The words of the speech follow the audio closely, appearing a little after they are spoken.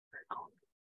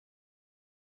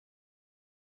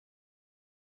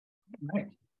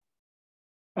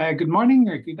Right. Good morning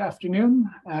or good afternoon.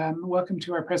 Welcome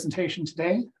to our presentation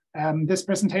today. This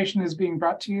presentation is being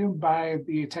brought to you by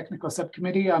the Technical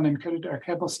Subcommittee on Encoded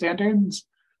Archival Standards,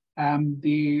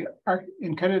 the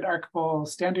Encoded Archival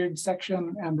Standards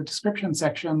section, and the description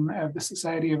section of the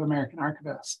Society of American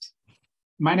Archivists.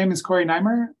 My name is Corey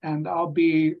Neimer, and I'll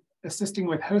be assisting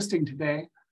with hosting today.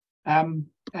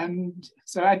 And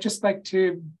so I'd just like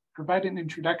to provide an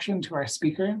introduction to our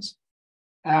speakers.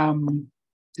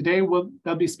 Today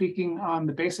they'll be speaking on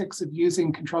the basics of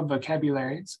using controlled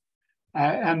vocabularies.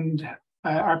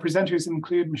 Our presenters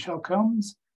include Michele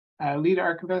Combs, lead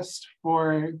archivist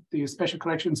for the Special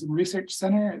Collections and Research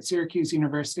Center at Syracuse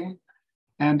University,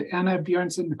 and Anna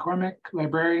Björnsson McCormick,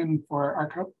 librarian for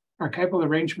archival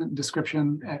arrangement and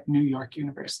description at New York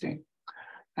University.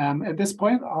 At this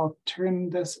point, I'll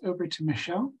turn this over to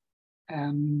Michele,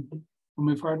 and we'll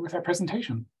move forward with our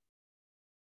presentation.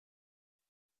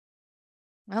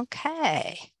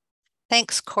 Okay,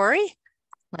 thanks, Corey.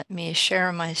 Let me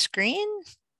share my screen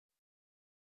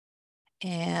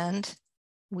and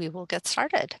we will get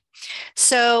started.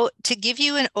 So to give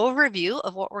you an overview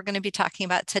of what we're going to be talking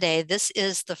about today, this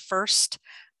is the first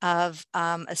of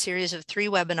a series of 3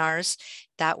 webinars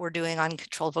that we're doing on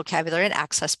controlled vocabulary and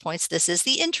access points. This is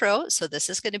the intro, so this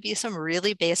is going to be some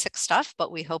really basic stuff,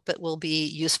 but we hope it will be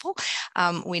useful.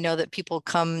 We know that people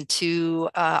come to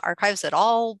archives at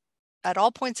all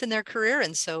points in their career.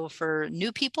 And so for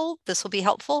new people, this will be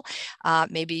helpful.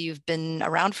 Maybe you've been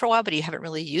around for a while, but you haven't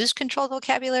really used controlled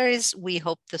vocabularies. We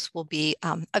hope this will be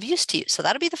of use to you. So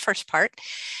that'll be the first part.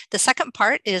 The second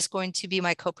part is going to be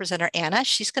my co-presenter, Anna.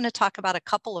 She's going to talk about a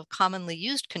couple of commonly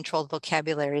used controlled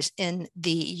vocabularies in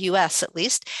the US at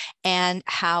least, and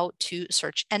how to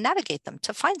search and navigate them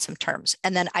to find some terms.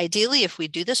 And then ideally, if we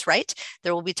do this right,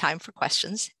 there will be time for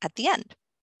questions at the end.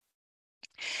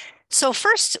 So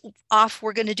first off,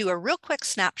 we're going to do a real quick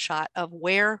snapshot of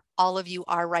where all of you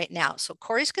are right now. So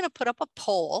Corey's going to put up a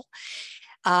poll.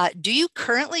 Do you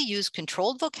currently use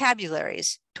controlled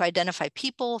vocabularies to identify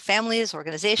people, families,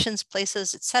 organizations,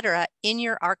 places, etc., in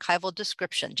your archival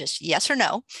description? Just yes or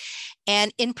no.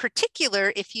 And in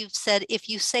particular, if you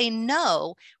say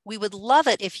no, we would love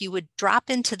it if you would drop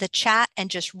into the chat and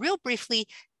just real briefly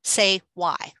say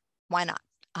why. Why not?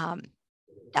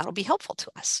 That'll be helpful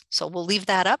to us. So we'll leave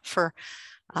that up for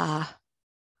a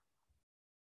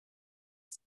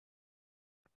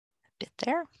bit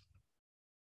there.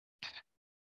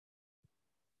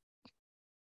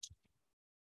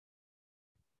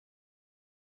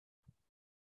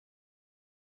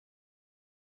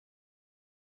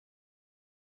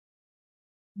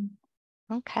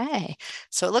 Okay,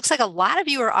 so it looks like a lot of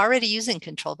you are already using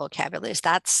controlled vocabularies.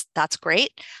 That's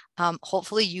great.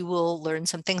 Hopefully you will learn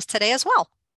some things today as well.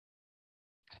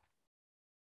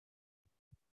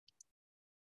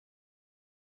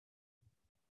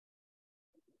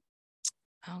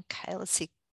 Okay, let's see.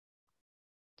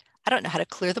 I don't know how to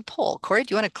clear the poll. Corey,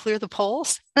 do you want to clear the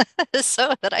polls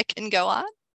so that I can go on?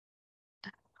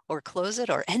 Or close it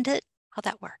or end it? How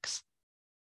that works.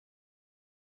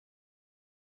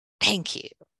 Thank you.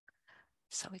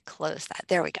 So we close that.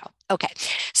 There we go. Okay.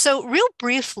 So real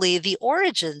briefly, the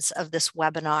origins of this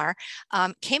webinar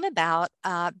came about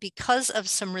because of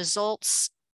some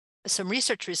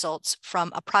research results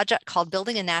from a project called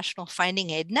Building a National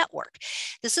Finding Aid Network.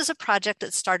 This is a project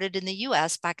that started in the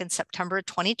US back in September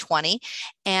 2020,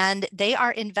 and they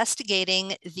are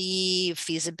investigating the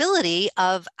feasibility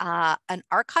of an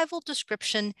archival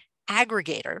description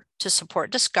aggregator to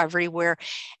support discovery where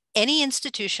any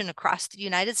institution across the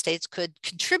United States could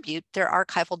contribute their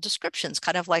archival descriptions,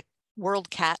 kind of like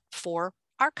WorldCat for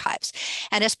archives.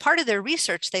 And as part of their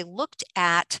research, they looked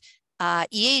at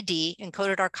EAD,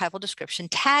 Encoded Archival Description,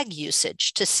 tag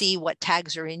usage to see what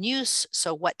tags are in use.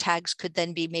 So what tags could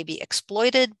then be maybe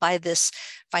exploited by this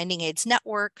Finding Aids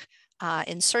network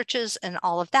in searches and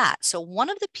all of that. So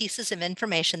one of the pieces of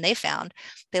information they found,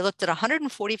 they looked at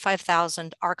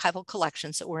 145,000 archival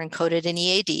collections that were encoded in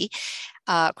EAD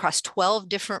across 12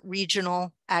 different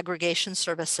regional aggregation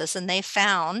services. And they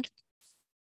found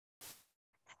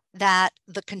that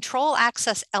the control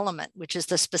access element, which is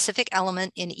the specific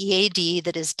element in EAD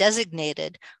that is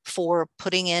designated for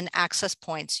putting in access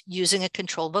points using a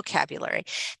controlled vocabulary,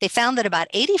 they found that about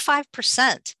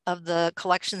 85% of the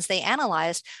collections they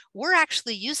analyzed were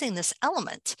actually using this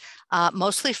element,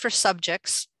 mostly for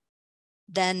subjects,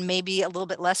 then maybe a little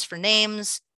bit less for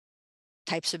names,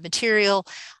 types of material.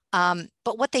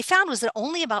 But what they found was that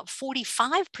only about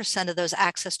 45% of those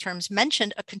access terms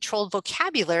mentioned a controlled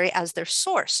vocabulary as their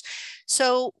source.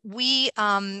 So we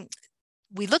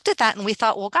looked at that and we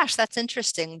thought, well, gosh, that's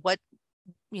interesting.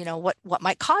 what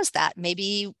might cause that.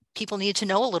 Maybe people need to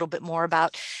know a little bit more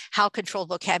about how controlled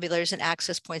vocabularies and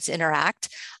access points interact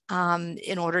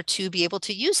in order to be able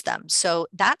to use them. So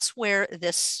that's where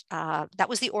this, that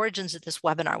was the origins of this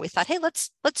webinar. We thought, hey,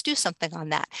 let's do something on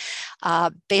that.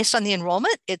 Based on the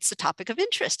enrollment, it's a topic of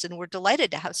interest, and we're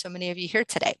delighted to have so many of you here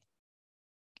today.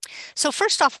 So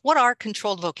first off, what are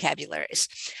controlled vocabularies?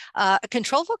 A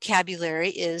controlled vocabulary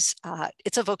is,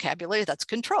 it's a vocabulary that's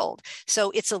controlled.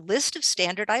 So it's a list of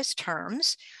standardized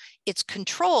terms. It's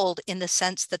controlled in the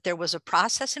sense that there was a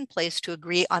process in place to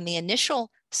agree on the initial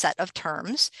set of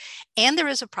terms, and there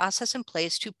is a process in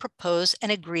place to propose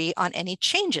and agree on any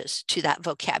changes to that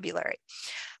vocabulary.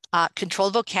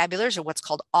 Controlled vocabularies are what's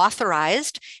called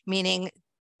authorized, meaning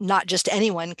not just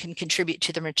anyone can contribute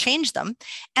to them or change them,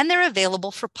 and they're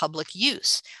available for public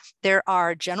use. There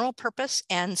are general purpose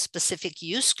and specific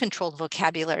use controlled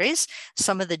vocabularies.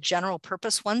 Some of the general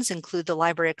purpose ones include the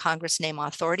Library of Congress name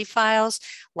authority files,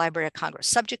 Library of Congress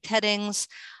subject headings.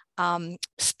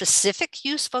 Specific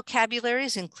use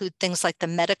vocabularies include things like the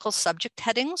medical subject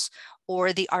headings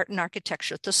or the art and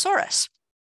architecture thesaurus.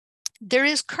 There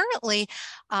is currently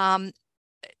an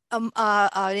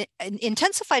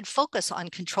intensified focus on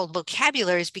controlled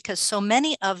vocabularies because so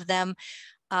many of them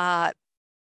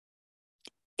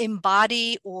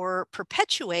embody or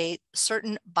perpetuate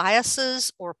certain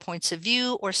biases or points of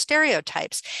view or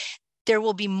stereotypes. There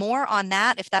will be more on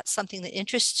that if that's something that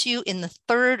interests you in the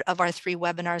third of our 3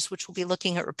 webinars, which will be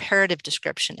looking at reparative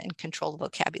description and controlled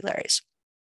vocabularies.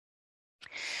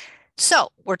 So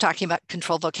we're talking about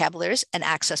controlled vocabularies and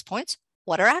access points.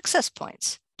 What are access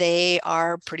points? They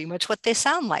are pretty much what they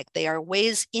sound like. They are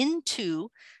ways into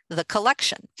the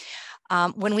collection.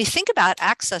 When we think about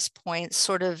access points,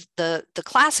 sort of the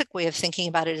classic way of thinking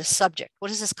about it is subject.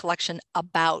 What is this collection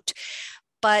about?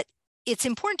 But it's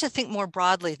important to think more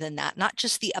broadly than that, not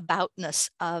just the aboutness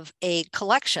of a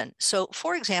collection. So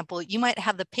for example, you might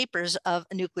have the papers of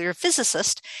a nuclear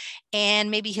physicist,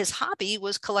 and maybe his hobby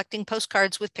was collecting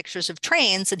postcards with pictures of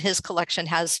trains, and his collection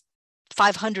has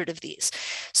 500 of these.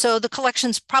 So the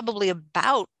collection's probably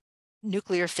about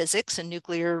nuclear physics and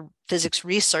nuclear physics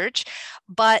research,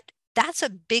 but that's a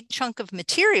big chunk of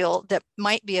material that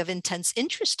might be of intense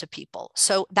interest to people.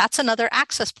 So that's another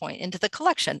access point into the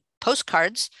collection.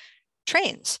 Postcards,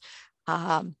 trains.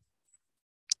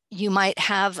 You might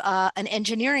have an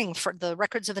engineering for the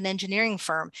records of an engineering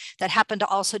firm that happen to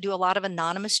also do a lot of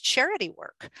anonymous charity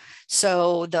work.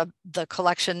 So the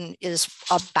collection is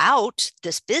about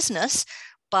this business,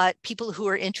 but people who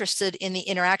are interested in the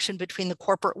interaction between the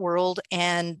corporate world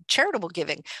and charitable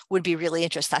giving would be really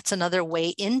interested. That's another way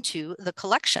into the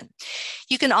collection.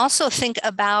 You can also think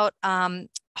about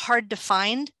hard to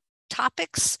find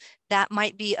topics that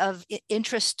might be of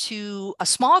interest to a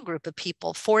small group of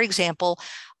people. For example,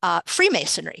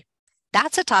 Freemasonry.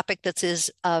 That's a topic that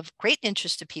is of great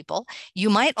interest to people. You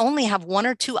might only have 1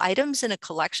 or 2 items in a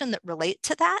collection that relate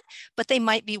to that, but they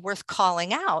might be worth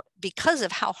calling out because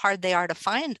of how hard they are to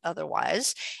find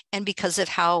otherwise, and because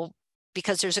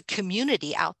there's a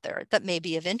community out there that may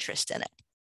be of interest in it.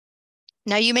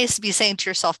 Now you may be saying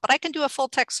to yourself, but I can do a full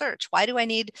text search. Why do I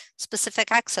need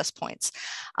specific access points?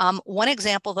 One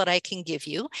example that I can give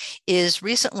you is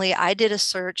recently I did a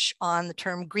search on the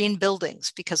term green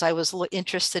buildings because I was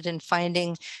interested in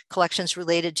finding collections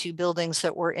related to buildings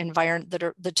that were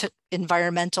took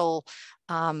environmental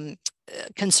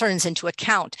concerns into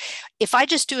account. If I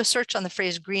just do a search on the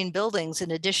phrase green buildings,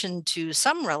 in addition to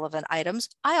some relevant items,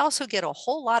 I also get a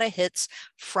whole lot of hits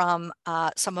from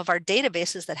some of our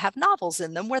databases that have novels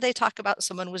in them where they talk about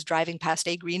someone was driving past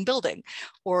a green building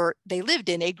or they lived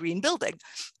in a green building.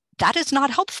 That is not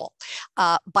helpful.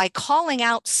 By calling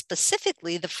out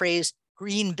specifically the phrase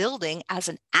green building as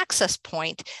an access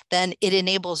point, then it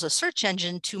enables a search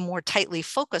engine to more tightly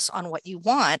focus on what you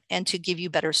want and to give you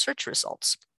better search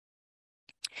results.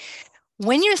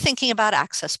 When you're thinking about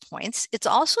access points, it's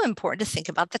also important to think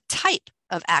about the type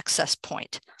of access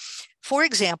point. For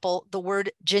example, the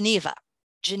word Geneva.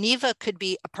 Geneva could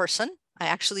be a person. I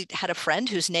actually had a friend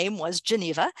whose name was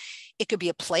Geneva. It could be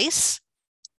a place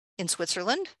in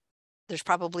Switzerland. There's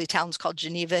probably towns called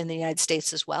Geneva in the United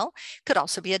States as well. Could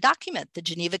also be a document, the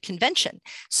Geneva Convention.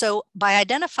 So by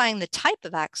identifying the type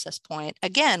of access point,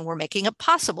 again, we're making it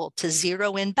possible to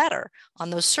zero in better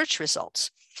on those search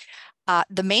results.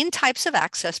 The main types of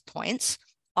access points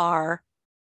are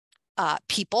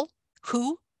people,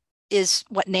 who is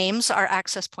what names are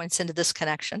access points into this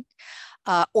connection.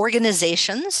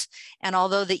 organizations. And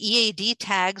although the EAD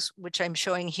tags, which I'm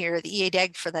showing here, the EAD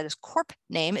tag for that is corp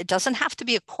name, it doesn't have to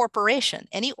be a corporation.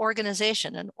 Any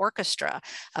organization, an orchestra,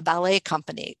 a ballet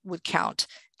company would count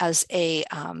as a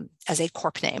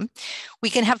corp name. We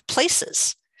can have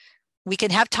places. We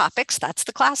can have topics. That's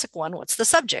the classic one. What's the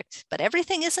subject? But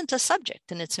everything isn't a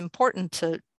subject, and it's important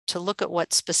to look at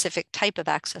what specific type of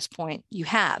access point you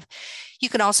have. You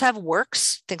can also have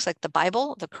works, things like the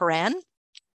Bible, the Quran.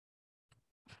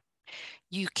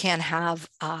 You can have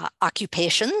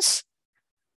occupations,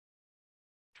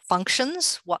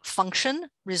 functions, what function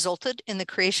resulted in the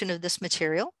creation of this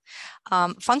material.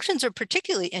 Functions are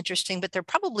particularly interesting, but they're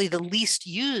probably the least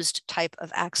used type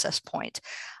of access point.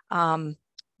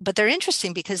 But they're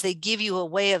interesting because they give you a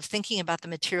way of thinking about the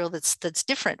material that's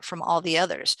different from all the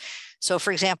others. So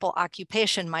for example,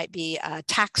 occupation might be a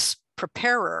tax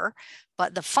preparer,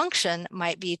 but the function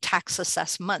might be tax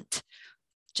assessment,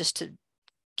 just to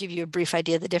give you a brief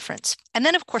idea of the difference. And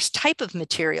then of course, type of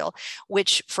material,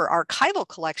 which for archival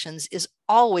collections is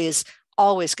always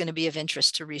going to be of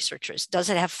interest to researchers. Does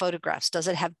it have photographs? Does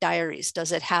it have diaries?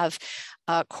 Does it have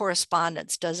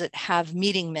correspondence? Does it have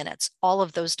meeting minutes? All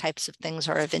of those types of things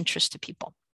are of interest to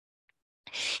people.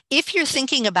 If you're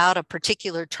thinking about a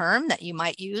particular term that you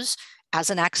might use as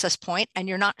an access point and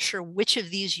you're not sure which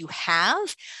of these you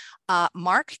have,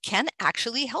 MARC can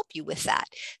actually help you with that.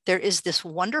 There is this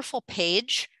wonderful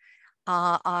page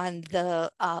on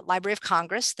the Library of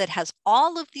Congress that has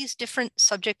all of these different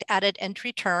subject added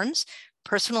entry terms,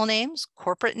 personal names,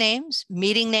 corporate names,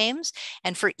 meeting names.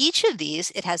 And for each of these,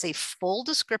 it has a full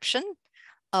description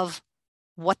of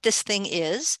what this thing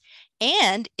is.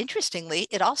 And interestingly,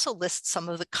 it also lists some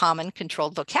of the common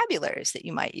controlled vocabularies that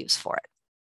you might use for it.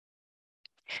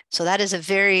 So that is a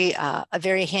very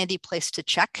handy place to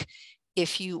check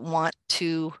if you want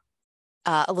to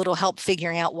a little help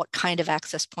figuring out what kind of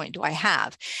access point do I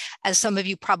have. As some of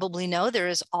you probably know, there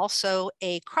is also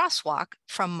a crosswalk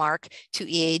from MARC to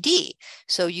EAD.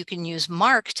 So you can use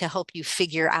MARC to help you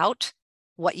figure out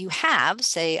what you have.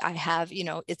 Say I have,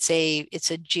 it's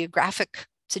a geographic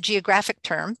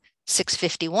term,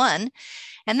 651.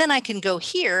 And then I can go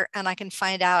here and I can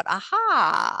find out,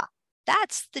 aha,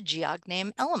 that's the geog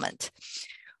name element.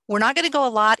 We're not going to go a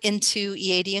lot into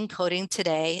EAD encoding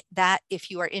today. That,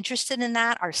 if you are interested in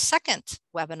that, our second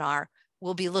webinar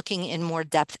will be looking in more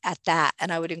depth at that.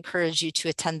 And I would encourage you to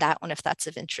attend that one if that's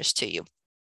of interest to you.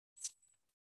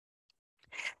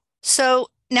 So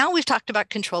now we've talked about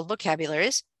controlled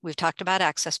vocabularies. We've talked about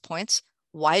access points.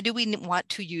 Why do we want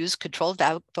to use controlled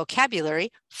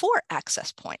vocabulary for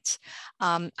access points?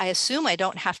 I assume I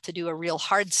don't have to do a real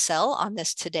hard sell on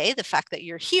this today. The fact that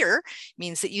you're here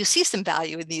means that you see some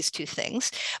value in these two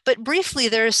things. But briefly,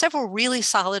 there are several really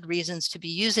solid reasons to be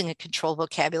using a controlled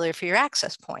vocabulary for your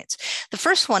access points. The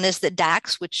first one is that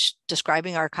DACS, which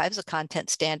describing archives, a content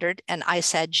standard, and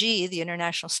ISAD-G, the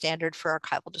International Standard for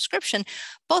Archival Description,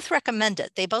 both recommend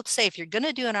it. They both say if you're going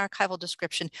to do an archival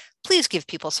description, please give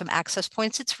people some access points.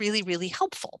 It's really, really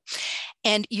helpful.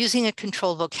 And using a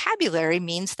controlled vocabulary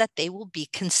means that they will be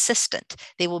consistent.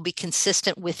 They will be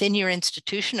consistent within your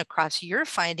institution across your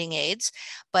finding aids.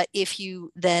 But if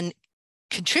you then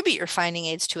contribute your finding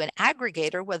aids to an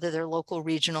aggregator, whether they're local,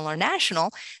 regional, or national,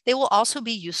 they will also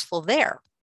be useful there.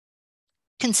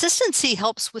 Consistency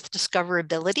helps with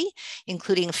discoverability,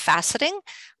 including faceting.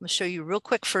 I'm going to show you real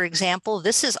quick, for example,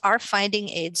 this is our finding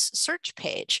aids search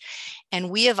page. And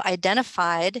we have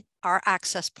identified our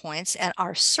access points, and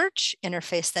our search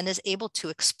interface then is able to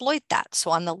exploit that. So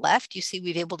on the left, you see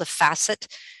we've able to facet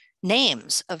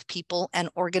names of people and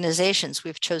organizations.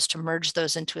 We've chose to merge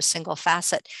those into a single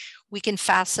facet. We can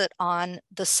facet on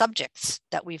the subjects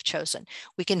that we've chosen.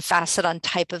 We can facet on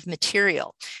type of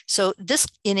material. So this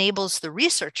enables the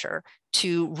researcher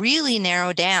to really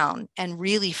narrow down and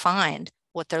really find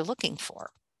what they're looking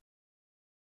for.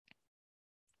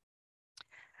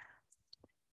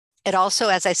 It also,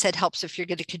 as I said, helps if you're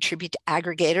going to contribute to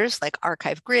aggregators like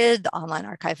Archive Grid, the Online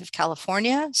Archive of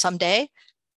California, someday,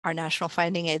 our National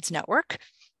Finding Aids Network,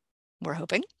 we're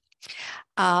hoping.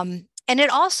 And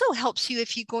it also helps you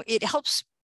it helps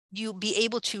you be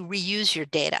able to reuse your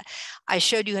data. I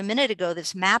showed you a minute ago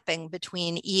this mapping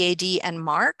between EAD and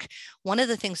MARC. One of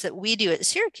the things that we do at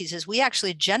Syracuse is we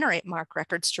actually generate MARC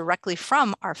records directly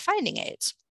from our finding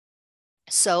aids.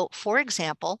 So for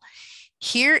example,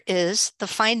 here is the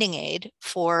finding aid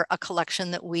for a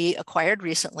collection that we acquired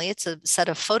recently. It's a set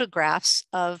of photographs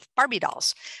of Barbie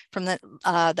dolls from the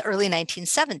early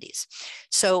 1970s.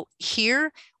 So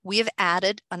here we have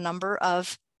added a number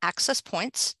of access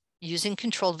points using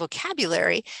controlled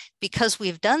vocabulary, because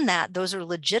we've done that, those are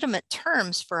legitimate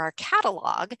terms for our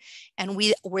catalog, and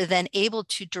we were then able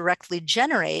to directly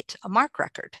generate a MARC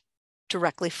record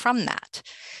directly from that.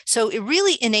 So it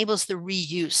really enables the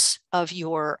reuse of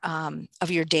your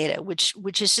data,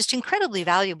 which is just incredibly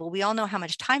valuable. We all know how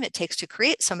much time it takes to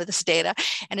create some of this data,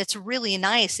 and it's really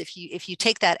nice if you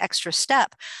take that extra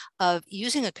step of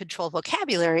using a controlled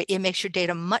vocabulary. It makes your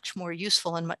data much more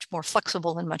useful and much more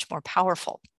flexible and much more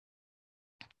powerful.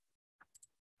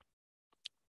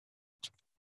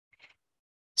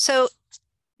 So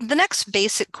the next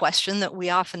basic question that we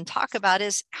often talk about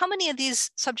is, how many of these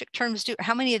subject terms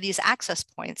how many of these access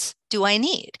points do I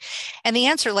need? And the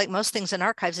answer, like most things in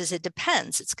archives, is it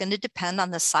depends. It's going to depend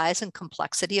on the size and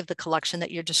complexity of the collection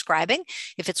that you're describing.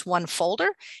 If it's one folder,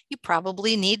 you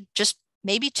probably need just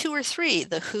maybe 2 or 3,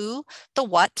 the who, the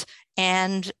what,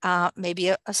 and maybe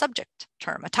a subject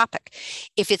term, a topic.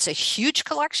 If it's a huge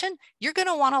collection, you're going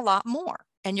to want a lot more.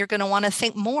 And you're going to want to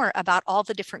think more about all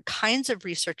the different kinds of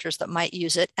researchers that might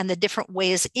use it and the different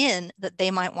ways in that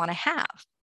they might want to have.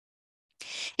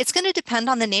 It's going to depend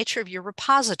on the nature of your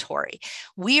repository.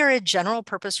 We are a general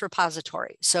purpose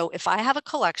repository. So if I have a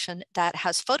collection that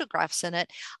has photographs in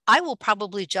it, I will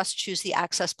probably just choose the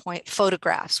access point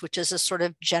photographs, which is a sort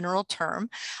of general term.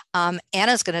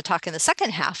 Anna's going to talk in the second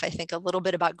half, I think, a little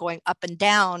bit about going up and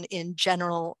down in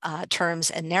general terms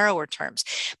and narrower terms.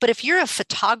 But if you're a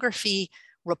photography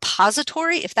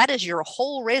repository, if that is your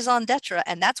whole raison d'etre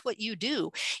and that's what you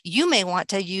do, you may want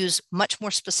to use much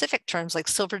more specific terms like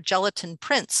silver gelatin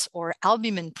prints or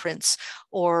albumin prints,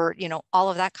 or all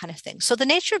of that kind of thing. So the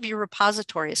nature of your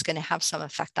repository is going to have some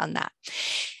effect on that.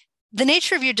 The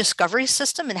nature of your discovery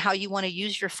system and how you want to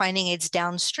use your finding aids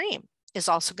downstream is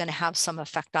also going to have some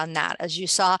effect on that. As you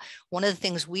saw, one of the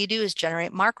things we do is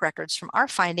generate MARC records from our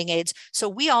finding aids. So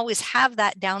we always have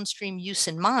that downstream use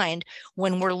in mind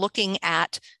when we're looking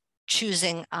at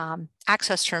choosing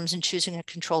access terms and choosing a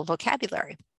controlled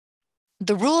vocabulary.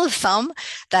 The rule of thumb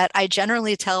that I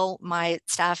generally tell my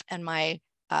staff and my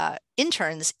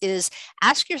interns is,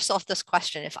 ask yourself this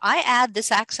question: if I add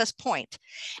this access point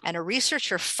and a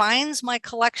researcher finds my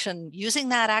collection using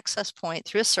that access point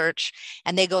through a search,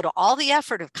 and they go to all the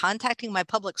effort of contacting my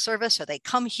public service, or they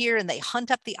come here and they hunt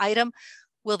up the item,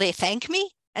 will they thank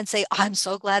me and say, I'm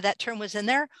so glad that term was in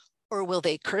there? Or will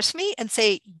they curse me and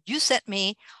say, you sent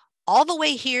me all the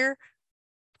way here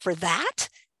for that?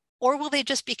 Or will they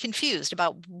just be confused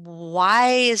about, why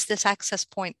is this access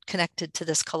point connected to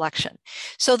this collection?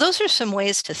 So those are some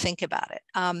ways to think about it.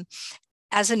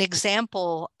 As an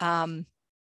example,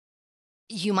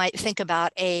 you might think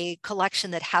about a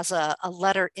collection that has a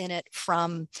letter in it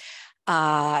from,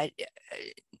 I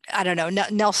don't know,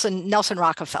 Nelson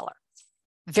Rockefeller.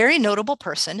 Very notable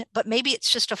person, but maybe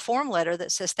it's just a form letter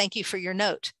that says, thank you for your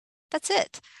note. That's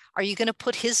it. Are you going to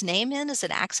put his name in as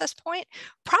an access point?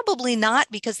 Probably not,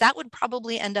 because that would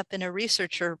probably end up in a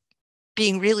researcher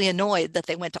being really annoyed that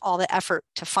they went to all the effort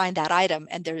to find that item,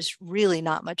 and there's really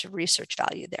not much of research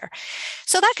value there.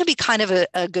 So that could be kind of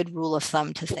a good rule of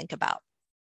thumb to think about.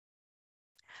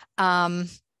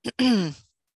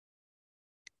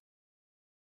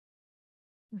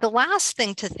 The last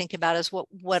thing to think about is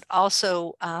what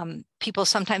also people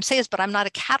sometimes say is, but I'm not a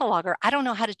cataloger. I don't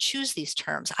know how to choose these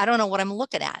terms. I don't know what I'm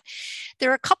looking at.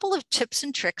 There are a couple of tips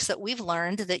and tricks that we've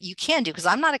learned that you can do, because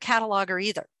I'm not a cataloger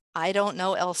either. I don't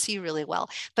know LC really well,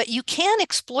 but you can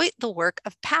exploit the work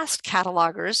of past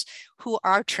catalogers who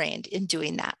are trained in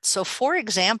doing that. So for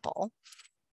example,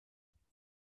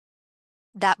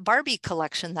 that Barbie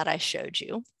collection that I showed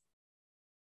you,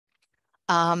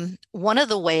 one of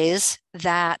the ways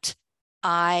that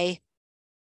I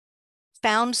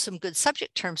found some good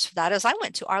subject terms for that is I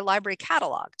went to our library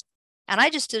catalog and I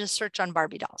just did a search on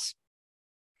Barbie dolls.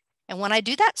 And when I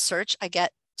do that search, I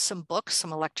get some books,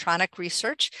 some electronic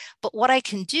research. But what I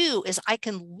can do is I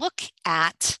can look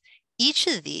at each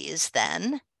of these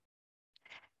then,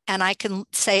 and I can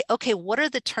say, okay, what are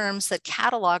the terms that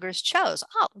catalogers chose?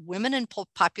 Oh, women in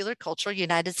popular culture,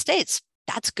 United States.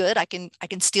 That's good. I can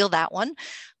steal that one.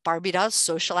 Barbie dolls,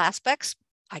 social aspects.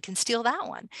 I can steal that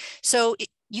one. So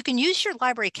you can use your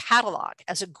library catalog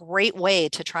as a great way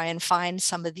to try and find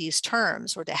some of these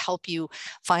terms, or to help you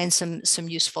find some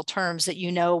useful terms that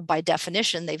you know by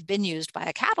definition they've been used by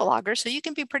a cataloger, so you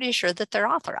can be pretty sure that they're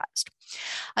authorized.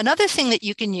 Another thing that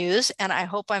you can use, and I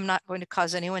hope I'm not going to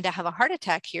cause anyone to have a heart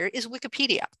attack here, is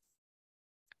Wikipedia.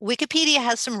 Wikipedia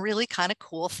has some really kind of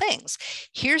cool things.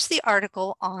 Here's the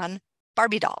article on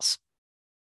Barbie dolls.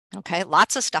 Okay,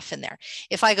 lots of stuff in there.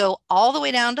 If I go all the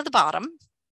way down to the bottom,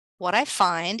 what I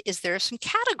find is there are some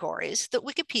categories that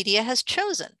Wikipedia has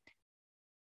chosen.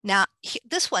 Now,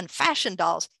 this one, fashion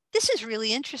dolls, this is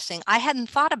really interesting. I hadn't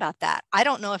thought about that. I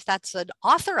don't know if that's an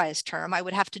authorized term. I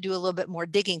would have to do a little bit more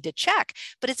digging to check,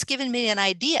 but it's given me an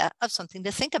idea of something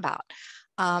to think about.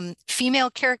 Female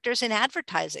characters in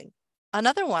advertising.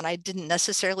 Another one, I didn't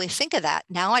necessarily think of that.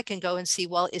 Now I can go and see,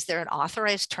 well, is there an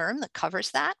authorized term that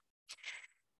covers that?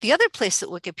 The other place that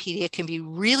Wikipedia can be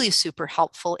really super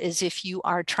helpful is if you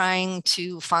are trying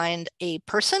to find a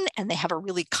person and they have a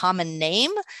really common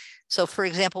name. So for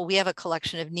example, we have a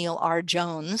collection of Neil R.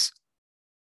 Jones.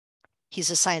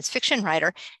 He's a science fiction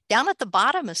writer. Down at the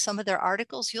bottom of some of their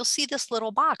articles, you'll see this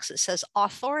little box that says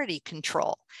authority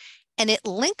control, and it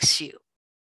links you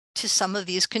to some of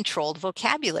these controlled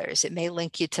vocabularies. It may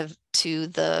link you to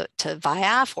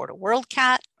VIAF or to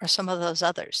WorldCat or some of those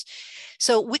others.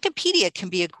 So Wikipedia can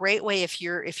be a great way if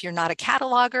you're not a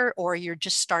cataloger or you're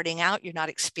just starting out, you're not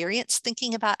experienced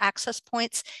thinking about access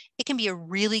points. It can be a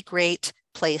really great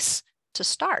place to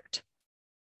start.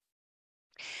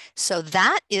 So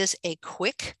that is a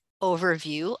quick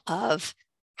overview of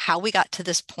how we got to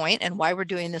this point and why we're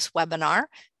doing this webinar.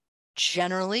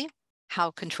 Generally, how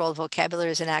controlled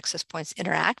vocabularies and access points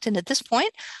interact. And at this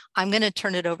point, I'm going to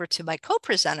turn it over to my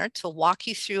co-presenter to walk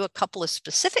you through a couple of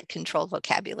specific controlled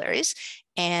vocabularies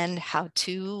and how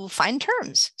to find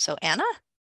terms. So Anna,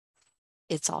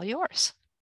 it's all yours.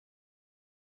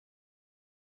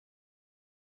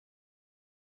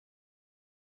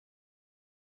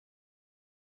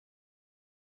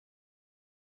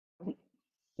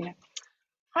 Yeah.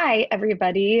 Hi,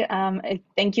 everybody.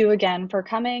 Thank you again for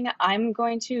coming. I'm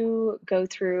going to go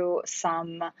through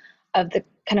some of the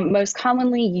kind of most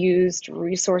commonly used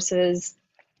resources.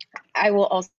 I will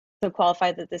also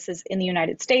qualify that this is in the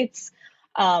United States.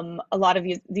 A lot of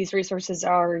these resources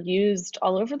are used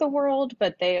all over the world,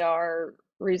 but they are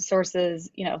resources,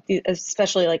 you know,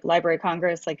 especially like Library of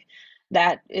Congress, like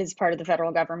that is part of the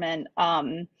federal government.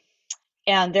 And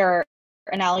there are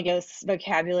analogous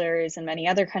vocabularies in many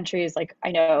other countries. Like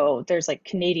I know there's like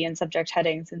Canadian subject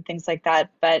headings and things like that.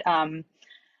 But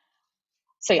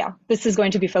so yeah, this is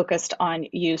going to be focused on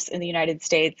use in the United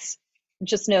States.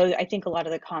 Just know, I think a lot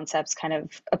of the concepts kind of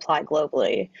apply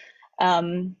globally.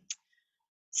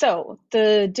 So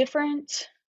the different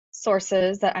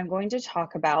sources that I'm going to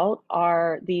talk about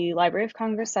are the Library of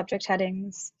Congress subject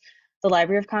headings, the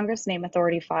Library of Congress name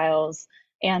authority files,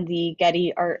 and the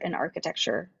Getty Art and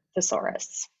Architecture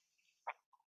thesaurus.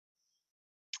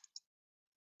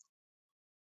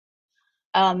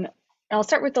 I'll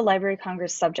start with the Library of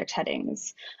Congress subject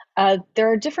headings.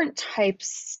 There are different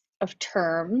types of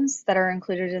terms that are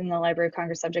included in the Library of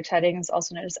Congress subject headings,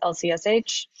 also known as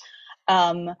LCSH.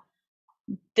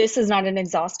 This is not an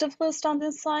exhaustive list on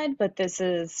this slide, but this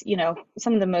is, you know,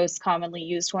 some of the most commonly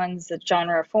used ones: the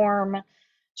genre, form,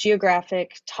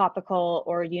 geographic, topical,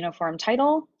 or uniform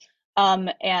title.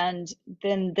 And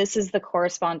then this is the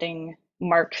corresponding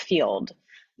mark field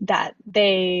that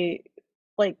they,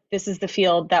 like, this is the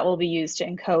field that will be used to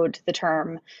encode the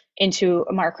term into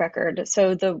a MARC record.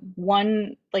 So the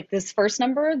one, like this first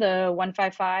number, the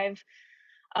 155,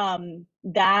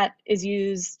 that is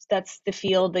used, that's the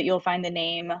field that you'll find the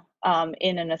name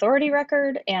in an authority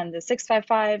record, and the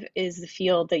 655 is the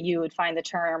field that you would find the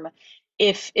term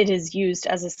if it is used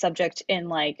as a subject in,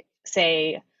 like,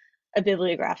 say, a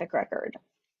bibliographic record.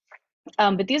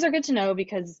 But these are good to know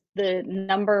because the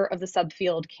number of the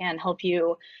subfield can help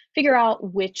you figure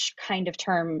out which kind of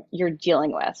term you're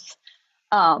dealing with.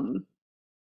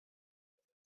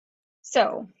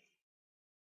 So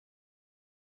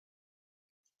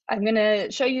I'm going to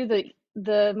show you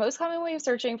the most common way of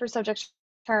searching for subject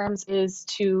terms is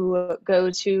to go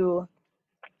to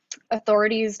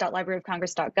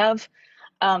authorities.libraryofcongress.gov.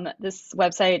 This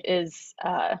website is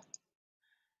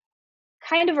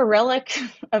kind of a relic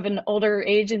of an older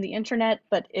age in the internet,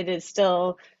 but it is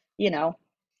still, you know,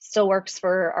 still works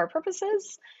for our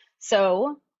purposes.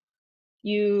 So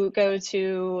you go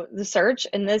to the search,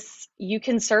 and this, you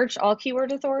can search all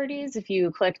keyword authorities if you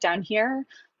click down here,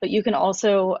 but you can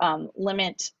also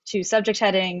limit to subject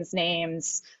headings,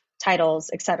 names, titles,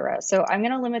 etc. So I'm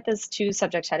going to limit this to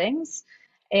subject headings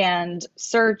and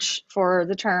search for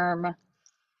the term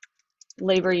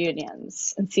labor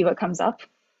unions and see what comes up.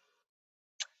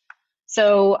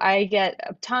 So I get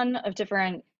a ton of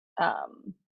different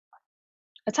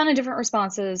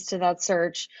responses to that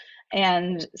search,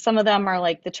 and some of them are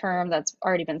like the term that's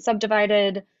already been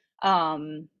subdivided.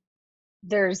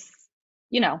 There's,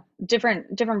 you know,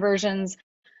 different versions.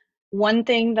 One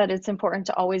thing that it's important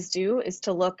to always do is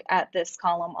to look at this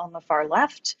column on the far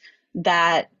left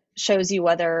that shows you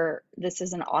whether this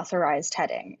is an authorized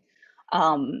heading.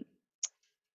 So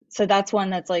that's one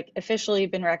that's like officially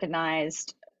been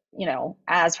recognized. you know,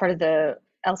 as part of the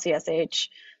LCSH.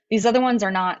 These other ones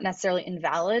are not necessarily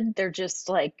invalid. They're just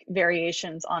like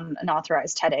variations on an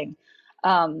authorized heading.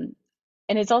 And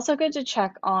it's also good to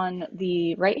check on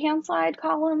the right-hand side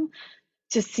column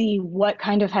to see what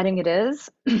kind of heading it is.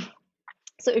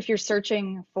 So if you're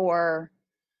searching for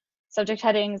subject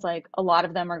headings, like a lot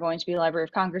of them are going to be Library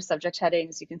of Congress subject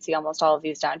headings. You can see almost all of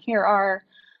these down here are,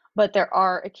 but there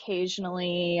are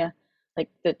occasionally like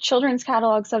the children's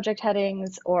catalog subject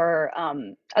headings or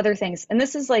other things. And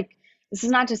this is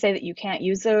not to say that you can't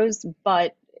use those,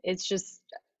 but it's just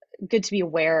good to be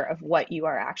aware of what you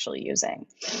are actually using.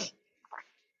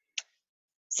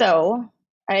 So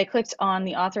I clicked on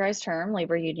the authorized term,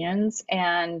 labor unions,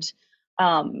 and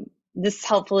this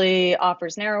helpfully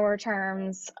offers narrower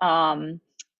terms.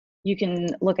 You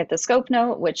can look at the scope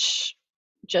note, which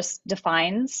just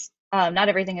defines, not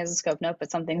everything has a scope note,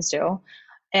 but some things do.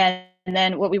 And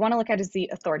then what we want to look at is the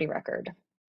authority record.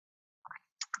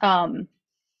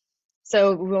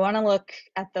 So we want to look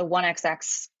at the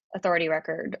 1XX authority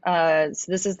record. So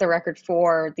this is the record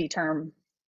for the term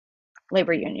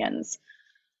labor unions.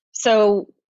 So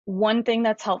one thing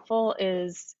that's helpful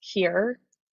is here,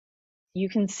 you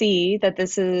can see that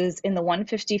this is in the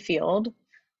 150 field,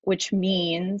 which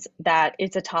means that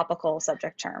it's a topical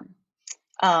subject term.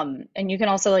 And you can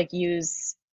also like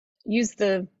use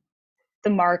the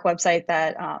MARC website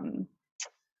that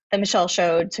that Michele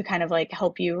showed to kind of like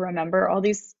help you remember all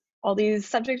these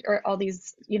subjects or all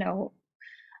these, you know,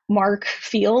 MARC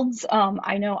fields.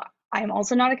 I know I'm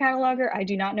also not a cataloger. I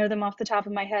do not know them off the top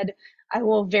of my head. I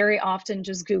will very often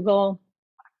just Google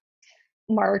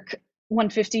MARC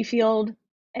 150 field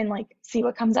and like see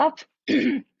what comes up.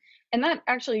 And that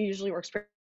actually usually works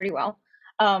pretty well.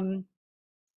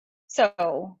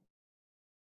 So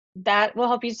that will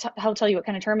help you help tell you what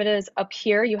kind of term it is. Up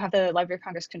here, you have the Library of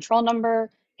Congress control number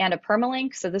and a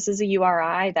permalink. So this is a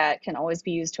URI that can always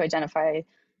be used to identify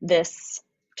this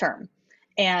term.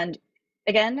 And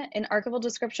again, in archival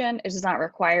description, it is not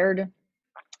required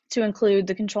to include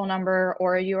the control number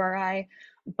or a URI,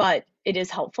 but it is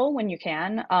helpful when you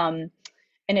can. And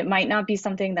it might not be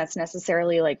something that's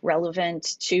necessarily like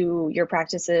relevant to your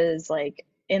practices like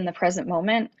in the present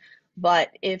moment, but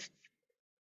if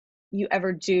you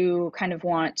ever do kind of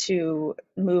want to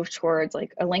move towards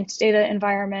like a linked data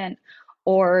environment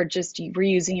or just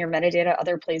reusing your metadata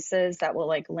other places that will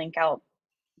like link out,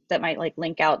 that might like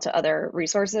link out to other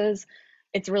resources,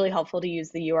 it's really helpful to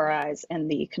use the URIs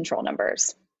and the control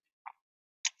numbers.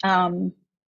 Okay,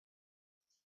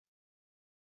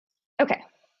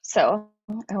 so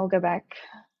I will go back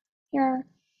here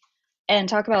and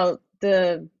talk about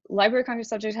the Library of Congress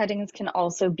subject headings can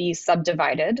also be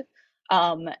subdivided.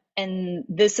 And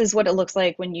this is what it looks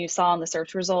like when you saw in the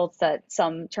search results that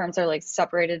some terms are like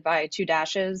separated by 2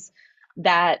 dashes.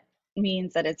 That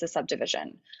means that it's a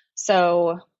subdivision.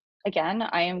 So again,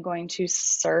 I am going to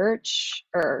search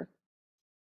or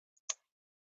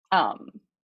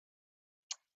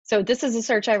so this is a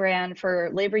search I ran for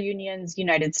labor unions,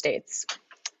 United States.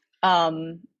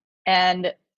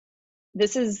 And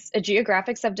this is a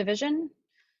geographic subdivision.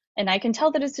 And I can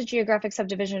tell that it's a geographic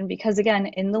subdivision because again,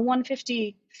 in the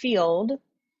 150 field,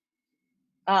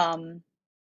 it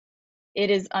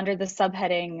is under the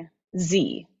subheading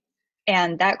Z,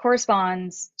 and that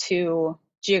corresponds to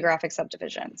geographic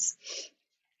subdivisions.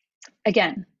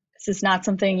 Again, this is not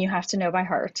something you have to know by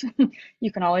heart.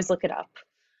 You can always look it up.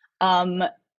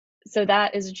 So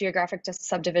that is a geographic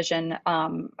subdivision.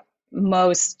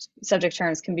 Most subject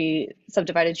terms can be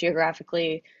subdivided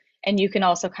geographically, and you can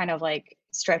also kind of like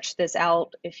stretch this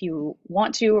out if you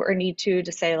want to or need to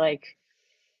say like,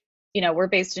 you know, we're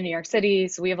based in New York City,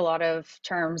 so we have a lot of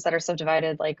terms that are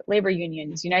subdivided like labor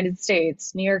unions, United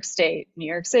States, New York State, New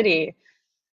York City,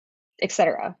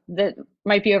 etc. That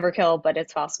might be overkill, but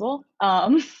it's possible.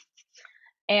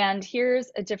 And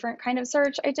here's a different kind of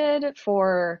search I did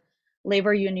for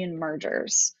labor union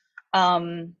mergers.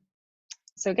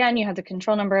 So again, you have the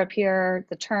control number up here,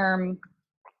 the term,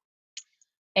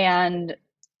 and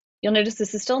you'll notice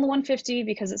this is still in the 150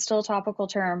 because it's still a topical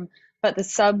term, but the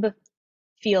sub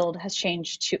field has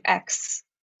changed to X,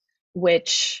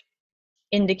 which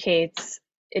indicates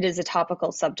it is a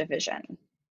topical subdivision.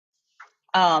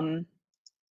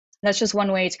 That's just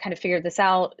one way to kind of figure this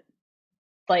out.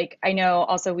 Like, I know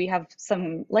also we have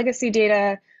some legacy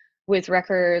data with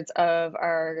records of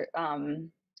our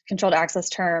controlled access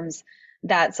terms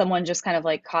that someone just kind of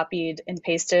like copied and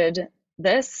pasted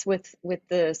this with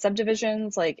the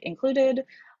subdivisions like included,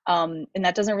 and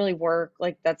that doesn't really work.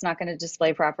 Like, that's not going to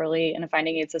display properly in a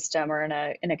finding aid system or in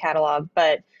a catalog.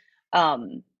 But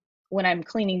when I'm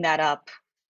cleaning that up,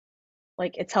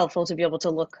 like it's helpful to be able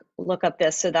to look up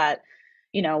this so that,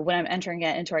 you know, when I'm entering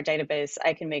it into our database,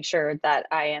 I can make sure that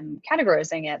I am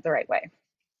categorizing it the right way.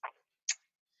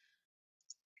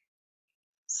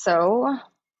 So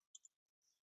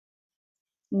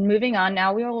moving on,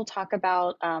 now we will talk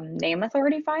about name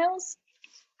authority files.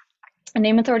 And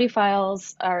name authority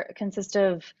files consist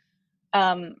of,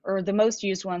 or the most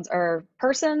used ones are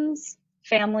persons,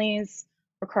 families,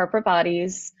 or corporate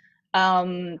bodies.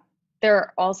 There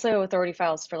are also authority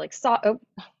files for like,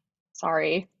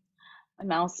 sorry, my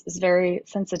mouse is very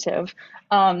sensitive.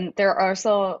 There are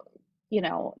also, you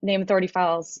know, name authority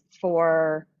files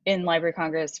for in Library of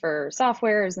Congress for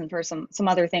softwares and for some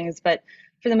other things, but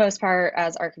for the most part,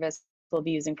 as archivists, we'll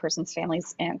be using persons,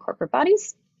 families, and corporate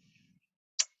bodies.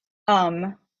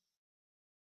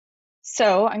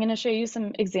 So I'm going to show you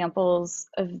some examples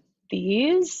of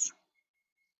these.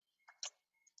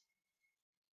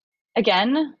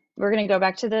 Again, we're going to go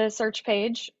back to the search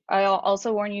page. I'll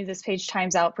also warn you this page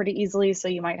times out pretty easily, so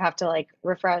you might have to like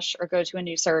refresh or go to a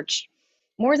new search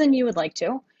more than you would like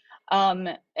to.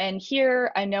 And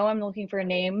here, I know I'm looking for a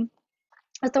name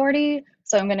authority,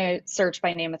 so I'm going to search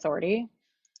by name authority.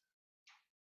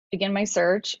 Begin my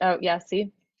search. Oh, yeah,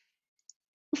 see?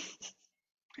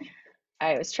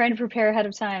 I was trying to prepare ahead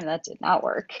of time. That did not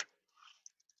work.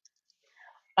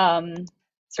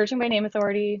 Searching by name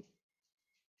authority.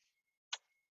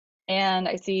 And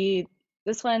I see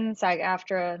this one,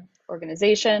 SAG-AFTRA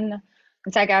organization.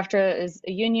 And SAG-AFTRA is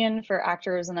a union for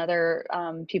actors and other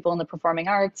people in the performing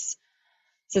arts.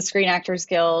 It's the Screen Actors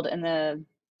Guild and the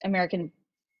American,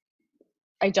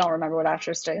 I don't remember what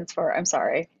AFTRA stands for, I'm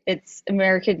sorry. It's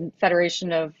American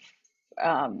Federation of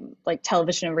like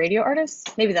television and radio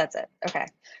artists. Maybe that's it, okay.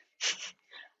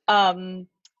 So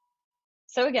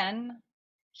again,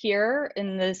 here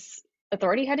in this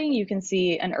authority heading, you can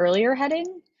see an earlier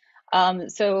heading.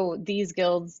 So these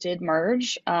guilds did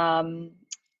merge a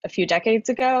few decades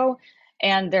ago,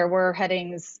 and there were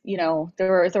headings, you know, there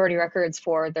were authority records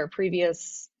for their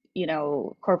previous, you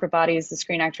know, corporate bodies, the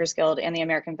Screen Actors Guild and the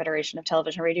American Federation of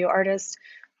Television and Radio Artists.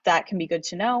 That can be good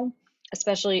to know,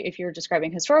 especially if you're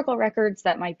describing historical records.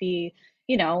 That might be,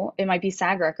 you know, it might be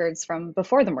SAG records from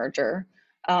before the merger.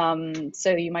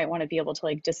 So you might want to be able to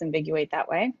like disambiguate that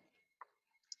way.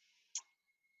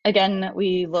 Again,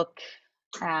 we look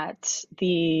at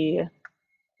the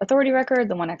authority record,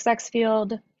 the 1XX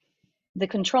field. The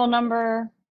control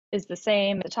number is the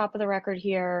same at the top of the record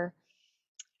here.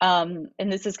 And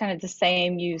this is kind of the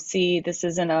same. You see this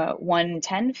is in a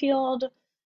 110 field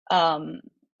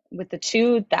with the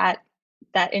 2 that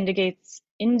indicates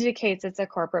it's a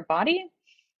corporate body.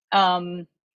 And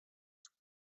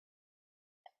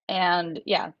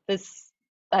yeah, that's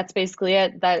basically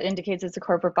it. That indicates it's a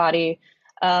corporate body.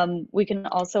 We can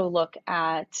also look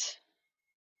at,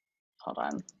 hold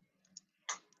on.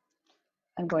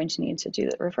 I'm going to need to do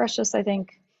the refresh this, I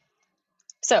think.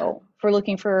 So if we're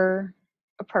looking for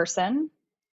a person,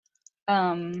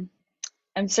 I'm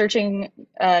searching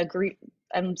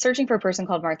for a person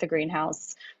called Martha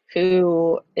Greenhouse,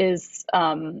 who is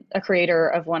a creator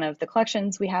of one of the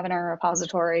collections we have in our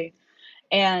repository,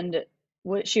 and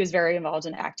she was very involved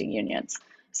in acting unions.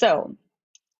 So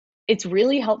it's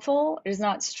really helpful. It is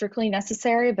not strictly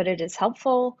necessary, but it is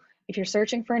helpful if you're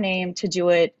searching for a name to do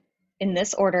it in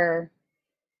this order,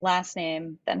 last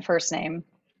name, then first name.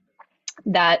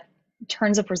 That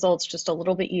turns up results just a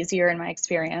little bit easier in my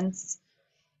experience.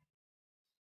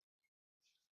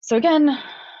 So again,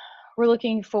 we're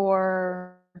looking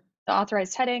for the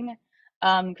authorized heading,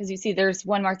 because you see there's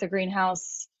one Martha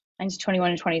Greenhouse, 1921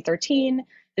 and 2013.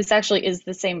 This actually is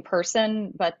the same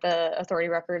person, but the authority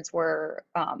records were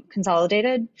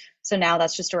consolidated. So now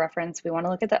that's just a reference. We want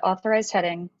to look at the authorized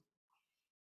heading.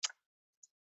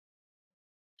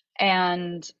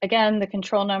 And again, the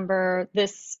control number,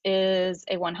 this is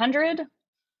a 100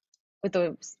 with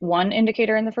the 1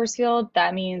 indicator in the first field.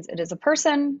 That means it is a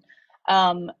person.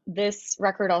 This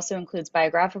record also includes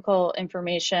biographical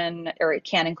information, or it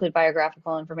can include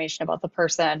biographical information about the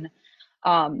person.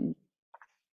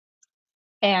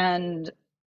 And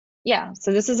yeah,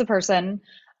 so this is a person.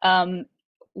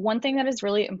 One thing that is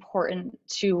really important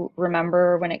to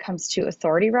remember when it comes to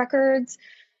authority records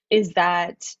is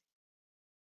that,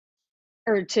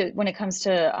 when it comes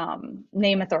to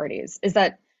name authorities, is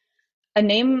that a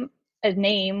name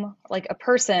like a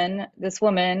person, this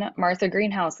woman, Martha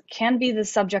Greenhouse, can be the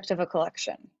subject of a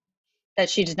collection that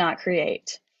she did not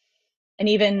create. And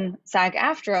even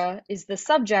SAG-AFTRA is the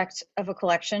subject of a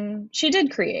collection she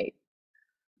did create.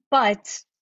 But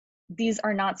these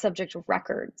are not subject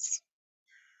records.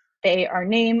 They are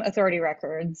name authority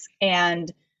records, and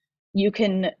you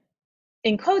can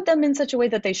encode them in such a way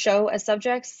that they show as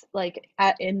subjects, like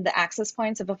in the access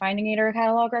points of a finding aid or a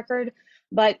catalog record,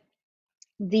 but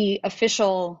the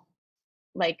official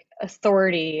like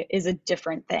authority is a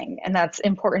different thing, and that's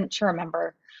important to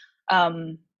remember.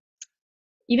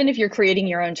 Even if you're creating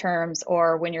your own terms,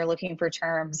 or when you're looking for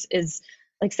terms, is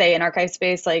like, say in archive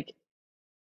space, like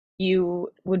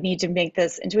you would need to make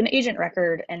this into an agent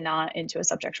record and not into a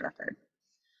subject record.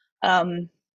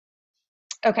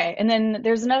 Okay, and then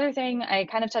there's another thing, I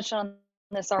kind of touched on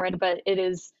this already, but it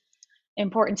is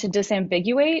important to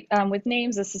disambiguate with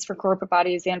names. This is for corporate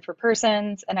bodies and for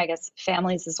persons, and I guess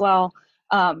families as well,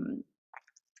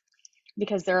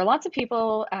 because there are lots of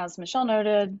people, as Michele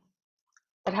noted,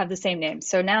 that have the same name.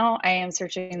 So now I am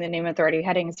searching the name authority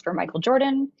headings for Michael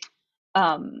Jordan.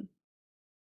 I'm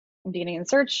beginning the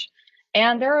search,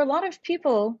 and there are a lot of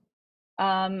people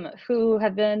who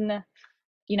have been,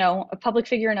 you know, a public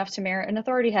figure enough to merit an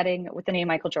authority heading with the name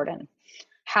Michael Jordan.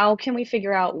 How can we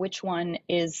figure out which one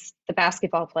is the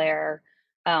basketball player,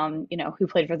 you know, who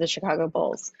played for the Chicago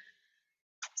Bulls?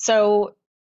 So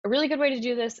a really good way to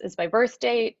do this is by birth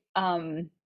date.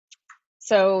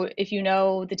 So if you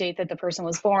know the date that the person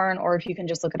was born, or if you can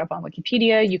just look it up on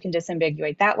Wikipedia, you can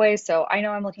disambiguate that way. So I know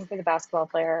I'm looking for the basketball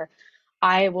player.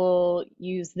 I will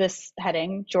use this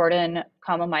heading, Jordan,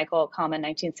 comma, Michael, comma,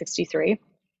 1963.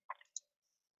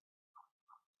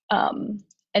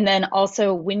 And then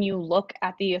also when you look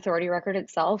at the authority record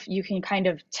itself, you can kind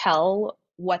of tell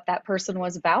what that person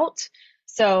was about.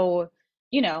 So,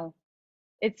 you know,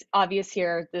 it's obvious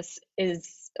here, this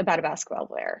is about a basketball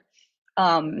player.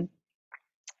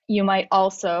 You might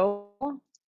also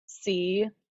see,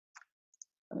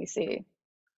 let me see,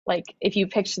 like if you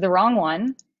picked the wrong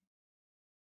one,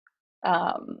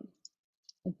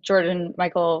 Jordan,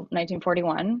 Michael,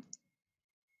 1941,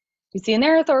 you see in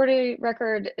their authority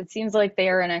record, it seems like they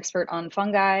are an expert on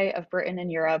fungi of Britain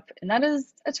and Europe, and that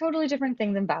is a totally different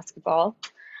thing than basketball.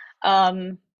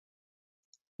 You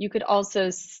could also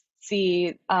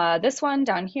see this one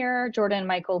down here, Jordan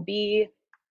Michael B,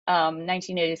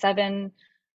 1987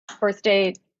 birth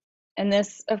date, and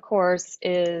this, of course,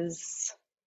 is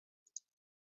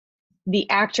the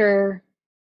actor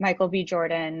Michael B.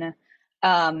 Jordan,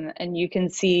 and you can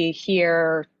see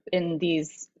here in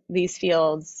these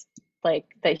fields, like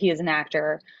that he is an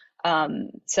actor.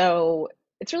 So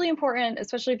it's really important,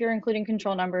 especially if you're including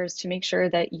control numbers, to make sure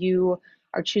that you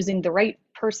are choosing the right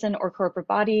person or corporate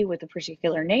body with a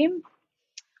particular name.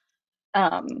 So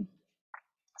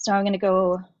now I'm going to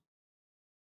go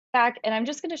back, and I'm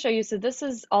just going to show you, so this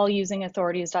is all using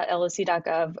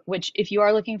authorities.loc.gov, which if you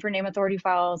are looking for name authority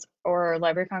files or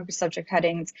Library of Congress subject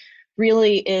headings,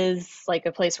 really is like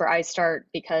a place where I start,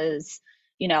 because,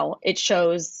 you know, it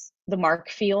shows the mark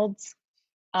fields,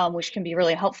 which can be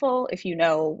really helpful if you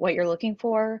know what you're looking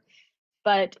for.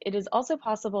 But it is also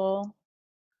possible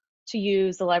to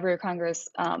use the Library of Congress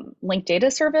linked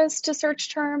data service to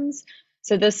search terms.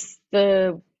 So this,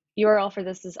 the URL for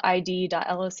this is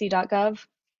id.loc.gov,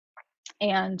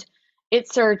 and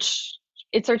it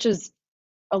searches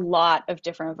a lot of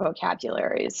different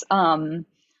vocabularies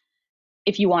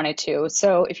if you wanted to.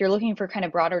 So if you're looking for kind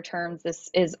of broader terms, this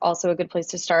is also a good place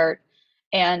to start.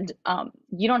 And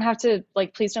you don't have to,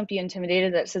 like, please don't be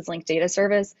intimidated that it says linked data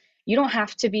service. You don't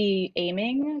have to be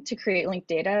aiming to create linked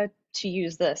data to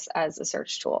use this as a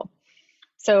search tool.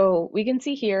 So we can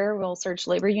see here, we'll search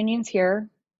labor unions here.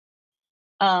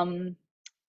 Then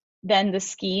the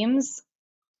schemes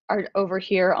are over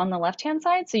here on the left-hand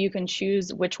side, so you can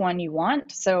choose which one you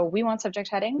want. So we want subject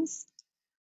headings.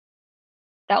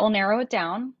 That will narrow it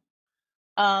down.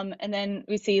 And then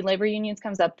we see labor unions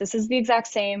comes up. This is the exact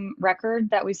same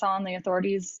record that we saw on the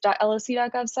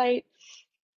authorities.loc.gov site.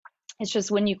 It's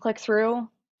just when you click through,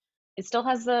 it still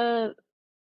has the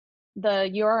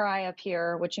URI up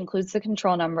here, which includes the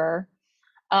control number.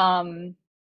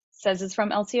 Says it's from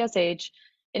LCSH.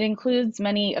 It includes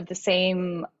many of the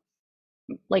same,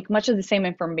 like much of the same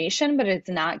information, but it's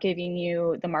not giving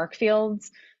you the mark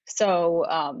fields. So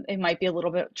it might be a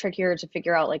little bit trickier to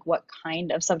figure out like what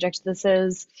kind of subject this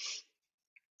is.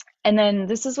 And then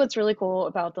this is what's really cool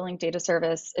about the linked data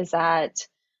service, is that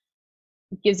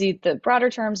it gives you the broader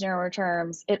terms, narrower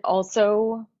terms. It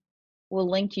also will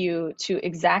link you to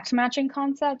exact matching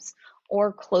concepts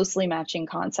or closely matching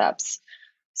concepts.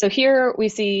 So here we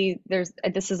see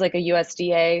this is like a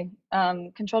USDA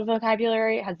controlled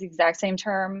vocabulary. It has the exact same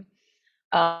term.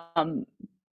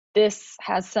 This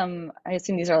has some, I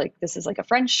assume these are like, this is like a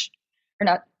French, or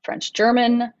not French,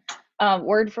 German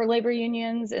word for labor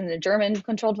unions in the German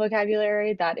controlled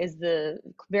vocabulary. That is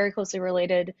very closely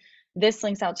related. This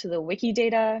links out to the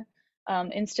Wikidata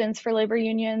instance for labor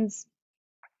unions.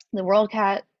 the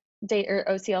WorldCat data or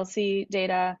OCLC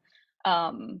data,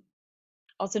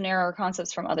 also narrower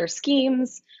concepts from other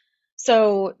schemes.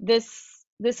 So this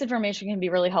information can be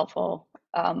really helpful,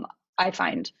 I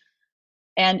find.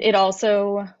 And it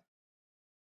also,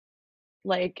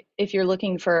 like, if you're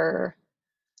looking for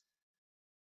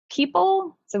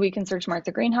people, so we can search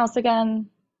Martha Greenhouse again.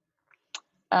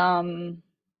 We're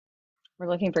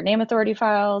looking for name authority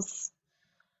files,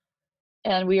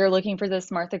 and we are looking for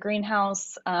this Martha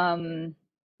Greenhouse.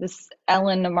 This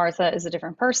Ellen Martha is a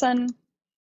different person.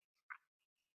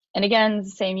 And again,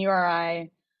 same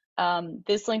URI.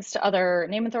 This links to other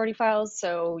name authority files,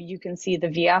 so you can see the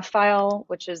VF file,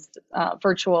 which is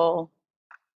virtual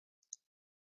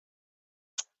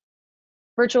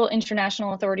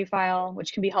international authority file,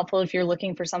 which can be helpful if you're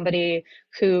looking for somebody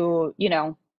who, you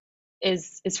know,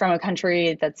 is from a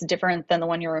country that's different than the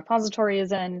one your repository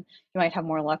is in. You might have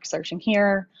more luck searching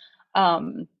here.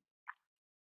 And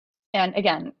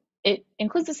again, it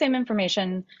includes the same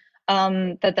information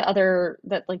that the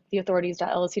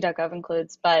authorities.lsc.gov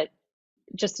includes, but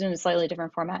just in a slightly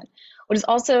different format. What is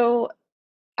also,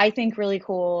 I think, really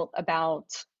cool about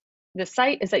this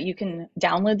site is that you can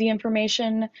download the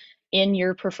information in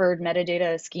your preferred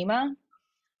metadata schema.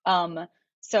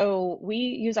 So we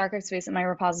use archive space in my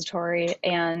repository,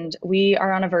 and we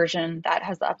are on a version that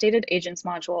has the updated agents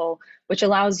module, which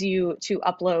allows you to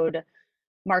upload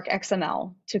MARC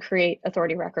XML to create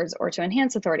authority records or to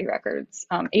enhance authority records,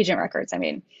 agent records, I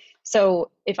mean. So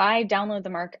if I download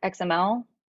the MARC XML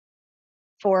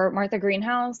for Martha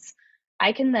Greenhouse,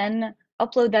 I can then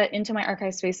upload that into my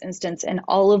archive space instance, and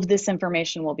all of this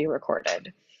information will be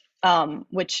recorded,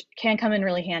 which can come in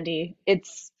really handy.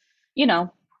 It's, you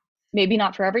know, maybe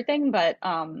not for everything, but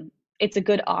it's a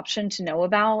good option to know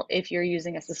about if you're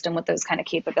using a system with those kind of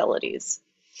capabilities.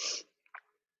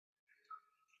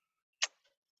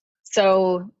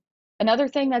 So another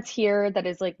thing that's here that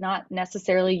is like not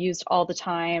necessarily used all the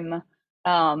time,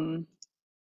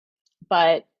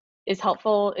 but is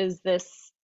helpful is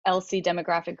this LC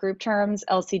demographic group terms,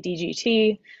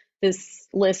 LCDGT. This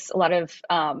lists a lot of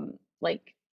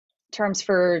like terms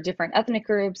for different ethnic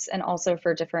groups and also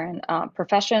for different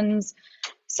professions.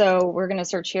 So we're going to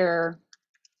search here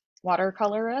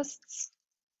watercolorists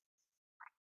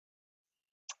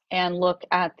and look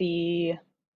at the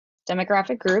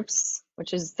demographic groups,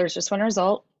 which is, there's just one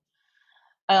result.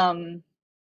 And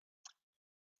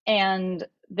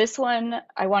this one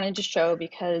I wanted to show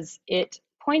because it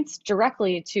points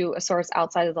directly to a source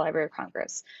outside of the Library of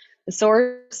Congress. The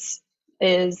source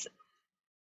is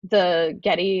the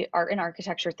Getty Art and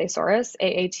Architecture Thesaurus,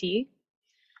 AAT.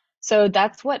 So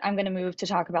that's what I'm going to move to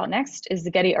talk about next, is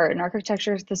the Getty Art and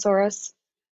Architecture Thesaurus,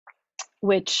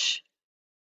 which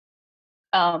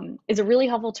is a really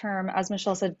helpful term, as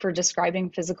Michele said, for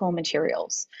describing physical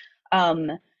materials.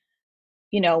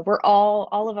 You know,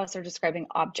 all of us are describing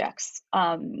objects,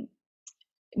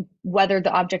 whether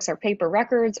the objects are paper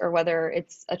records or whether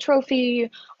it's a trophy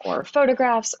or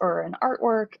photographs or an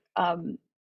artwork.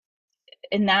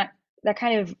 And that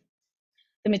kind of,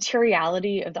 the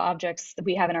materiality of the objects that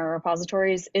we have in our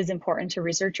repositories is important to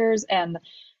researchers, and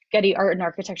Getty Art and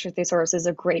Architecture Thesaurus is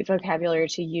a great vocabulary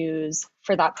to use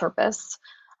for that purpose.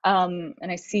 And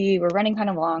I see we're running kind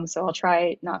of long, so I'll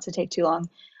try not to take too long.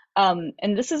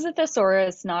 And this is a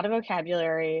thesaurus, not a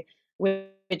vocabulary,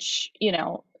 which, you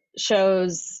know,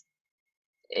 shows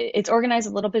it's organized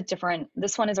a little bit different.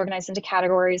 This one is organized into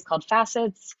categories called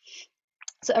facets.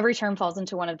 So every term falls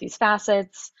into one of these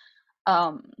facets.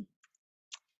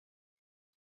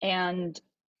 And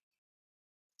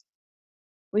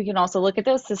we can also look at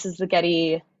this. This is the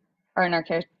Getty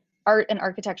Art and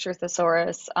Architecture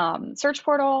Thesaurus search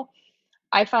portal.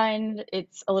 I find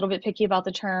it's a little bit picky about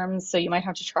the terms, so you might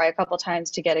have to try a couple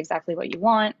times to get exactly what you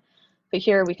want. But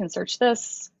here we can search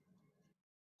this,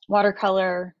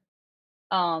 watercolor,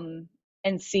 and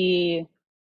see,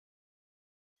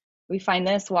 we find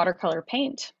this watercolor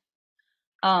paint.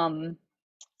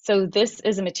 So this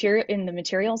is a material in the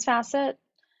materials facet,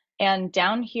 and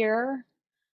down here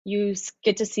you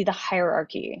get to see the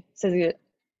hierarchy. So the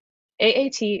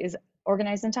AAT is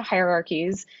organized into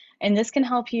hierarchies, and this can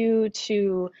help you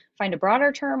to find a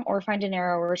broader term or find a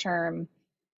narrower term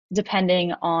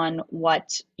depending on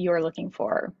what you're looking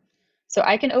for. So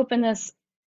I can open this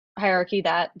hierarchy.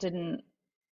 That didn't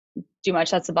do much.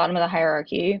 That's the bottom of the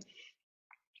hierarchy.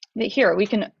 But here we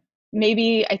can,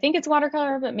 maybe, I think it's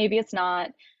watercolor, but maybe it's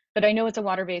not, but I know it's a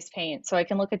water-based paint. So I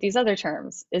can look at these other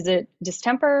terms. Is it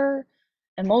distemper,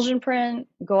 emulsion print,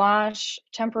 gouache,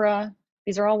 tempera?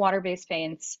 These are all water-based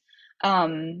paints.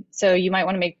 So you might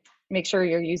want to make sure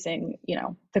you're using, you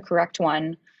know, the correct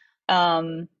one.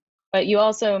 but you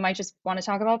also might just want to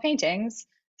talk about paintings.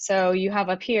 So you have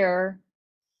up here,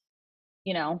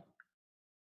 you know,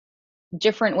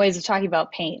 different ways of talking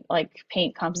about paint, like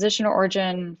paint composition,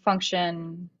 origin,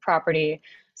 function, property.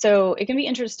 So it can be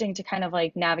interesting to kind of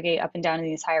like navigate up and down in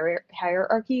these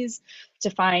hierarchies to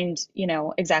find, you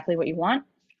know, exactly what you want.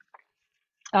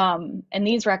 And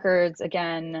these records,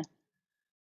 again,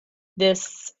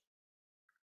 these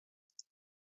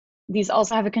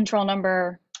also have a control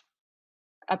number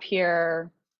up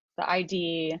here, the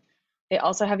ID. They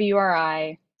also have a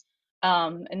URI.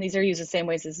 And these are used the same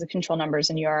ways as the control numbers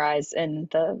and URIs in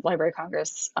the Library of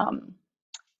Congress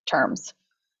terms.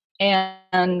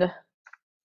 And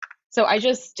so I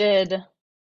did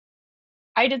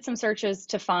some searches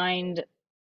to find,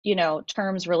 you know,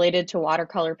 terms related to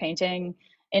watercolor painting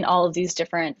in all of these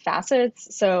different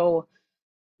facets. So,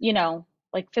 you know,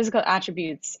 like physical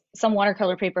attributes, some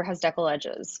watercolor paper has decal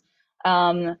edges.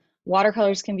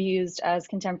 Watercolors can be used as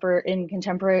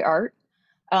contemporary art.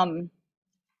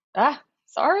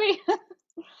 Sorry.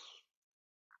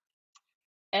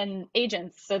 And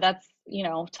agents, so that's, you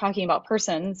know, talking about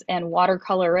persons, and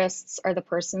watercolorists are the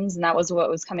persons, and that was what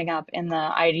was coming up in the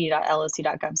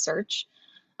id.lsc.gov search.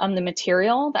 The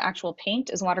material, the actual paint,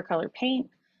 is watercolor paint.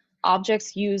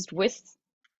 Objects used with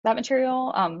that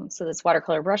material, so that's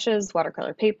watercolor brushes,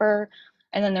 watercolor paper,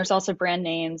 and then there's also brand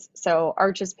names. So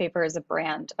Arches paper is a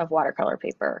brand of watercolor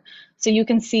paper. So you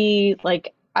can see,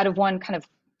 like, out of one kind of,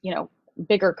 you know,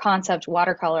 bigger concept,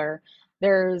 watercolor,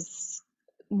 there's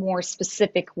more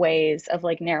specific ways of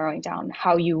like narrowing down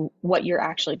what you're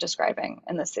actually describing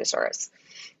in this thesaurus.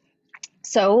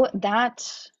 So that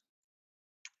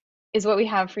is what we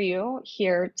have for you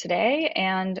here today,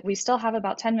 and we still have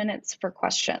about 10 minutes for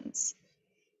questions.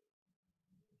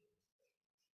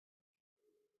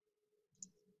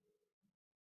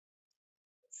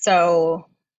 So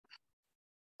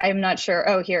I'm not sure.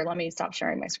 Oh, here, let me stop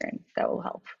sharing my screen. That will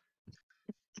help.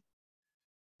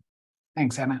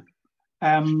 Thanks, Anna.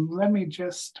 Let me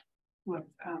just flip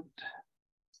out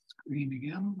screen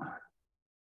again.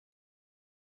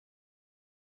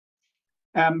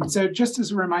 So just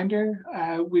as a reminder,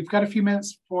 we've got a few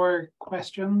minutes for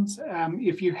questions.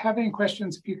 If you have any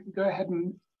questions, if you could go ahead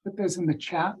and put those in the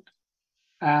chat.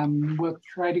 We'll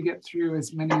try to get through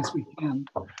as many as we can.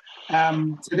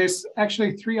 So there's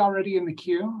actually 3 already in the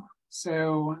queue.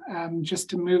 So just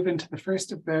to move into the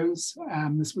first of those,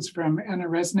 this was from Anna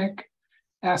Resnick,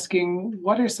 asking,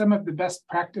 what are some of the best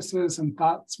practices and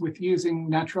thoughts with using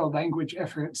natural language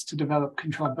efforts to develop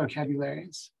controlled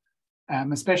vocabularies,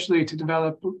 especially to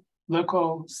develop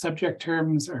local subject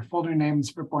terms or folder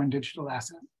names for born digital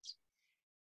assets?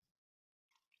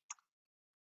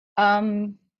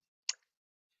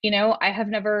 You know, I have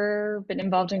never been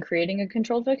involved in creating a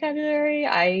controlled vocabulary.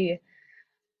 I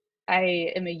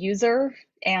am a user,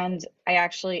 and I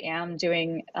actually am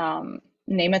doing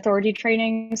name authority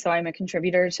training. So I'm a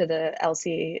contributor to the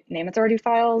LC name authority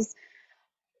files,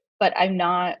 but I'm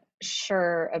not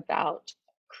sure about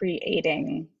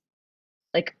creating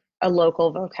like a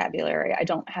local vocabulary. I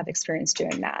don't have experience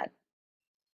doing that.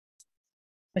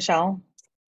 Michele?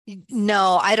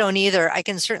 No, I don't either. I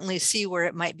can certainly see where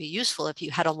it might be useful if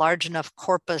you had a large enough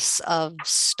corpus of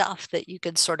stuff that you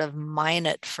could sort of mine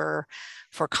it for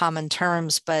common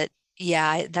terms. But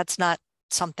yeah, that's not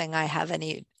something I have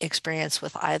any experience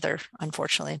with either,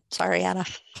 unfortunately. Sorry, Anna.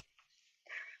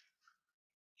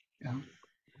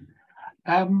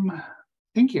 Yeah.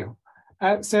 Thank you.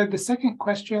 So the second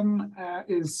question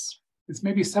is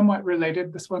maybe somewhat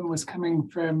related. This one was coming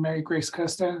from Mary Grace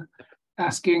Costa,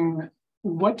 asking,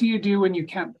 what do you do when you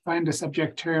can't find a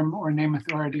subject term or name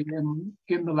authority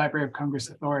in the Library of Congress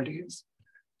authorities?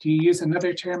 Do you use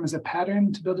another term as a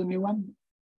pattern to build a new one?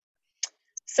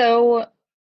 So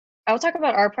I'll talk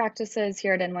about our practices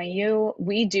here at NYU.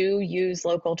 We do use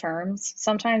local terms.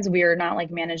 Sometimes we are not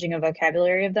like managing a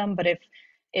vocabulary of them, but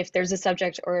if there's a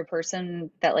subject or a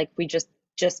person that like we just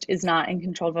is not in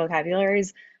controlled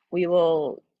vocabularies, we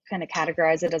will kind of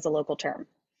categorize it as a local term.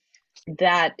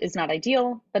 That is not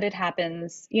ideal, but it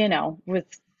happens, you know, with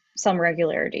some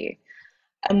regularity.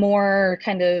 A more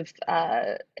kind of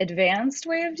advanced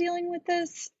way of dealing with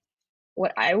this,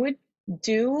 what I would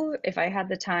do if I had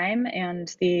the time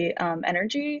and the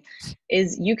energy,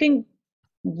 is you can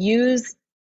use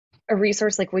a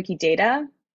resource like Wikidata.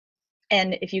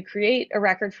 And if you create a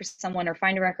record for someone or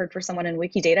find a record for someone in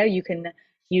Wikidata, you can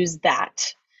use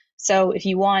that. So if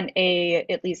you want a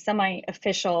at least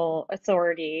semi-official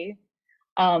authority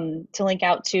to link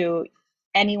out to,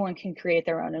 anyone can create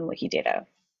their own in Wikidata.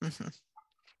 Mm-hmm.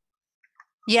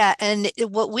 Yeah, and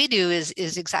what we do is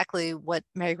exactly what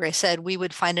Mary Grace said. We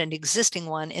would find an existing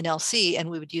one in LC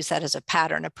and we would use that as a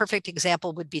pattern. A perfect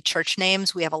example would be church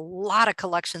names. We have a lot of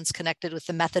collections connected with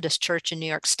the Methodist Church in New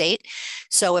York State.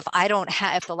 So if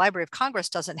the Library of Congress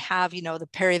doesn't have, the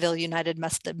Perryville United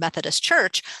Methodist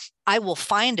Church, I will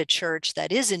find a church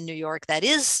that is in New York that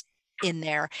is in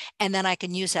there, and then I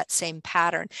can use that same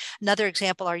pattern. Another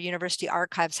example, our university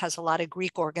archives has a lot of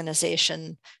Greek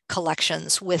organization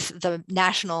collections with the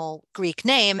national Greek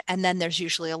name, and then there's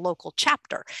usually a local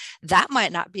chapter. That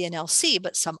might not be an LC,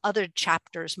 but some other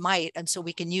chapters might, and so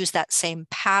we can use that same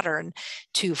pattern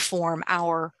to form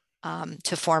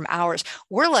ours.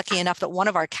 We're lucky enough that one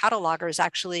of our catalogers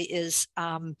actually is,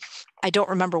 I don't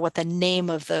remember what the name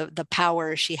of the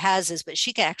power she has is, but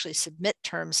she can actually submit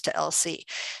terms to LC.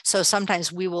 So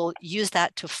sometimes we will use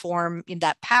that to form in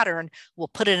that pattern. We'll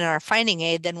put it in our finding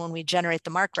aid. Then when we generate the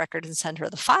MARC record and send her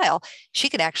the file, she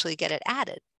can actually get it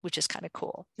added, which is kind of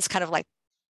cool. It's kind of like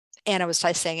Anna was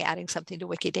saying, adding something to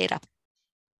Wikidata.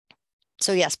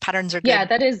 So yes, patterns are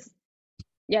good.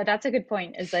 Yeah, that's a good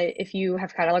point, is that if you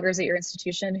have catalogers at your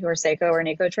institution who are SACO or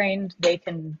NACO trained, they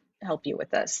can help you with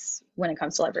this when it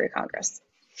comes to Library of Congress.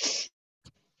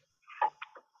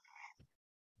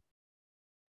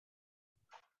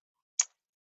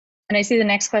 And I see the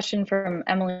next question from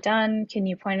Emily Dunn. Can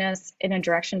you point us in a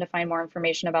direction to find more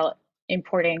information about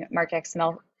importing MARC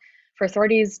XML for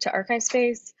authorities to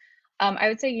ArchivesSpace? I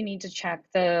would say you need to check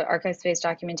the ArchivesSpace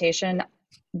documentation.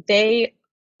 They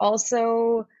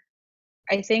also,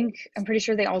 I'm pretty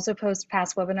sure they also post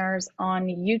past webinars on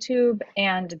YouTube,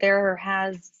 and there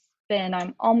has been,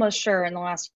 I'm almost sure in the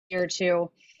last year or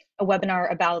two, a webinar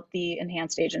about the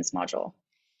Enhanced Agents module.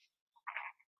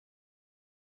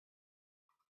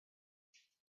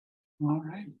 All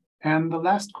right. And the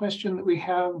last question that we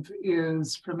have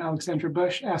is from Alexandra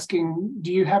Bush asking,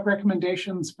 do you have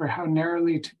recommendations for how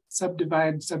narrowly to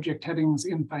subdivide subject headings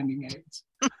in finding aids?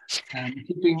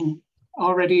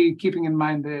 Keeping in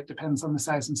mind that it depends on the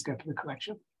size and scope of the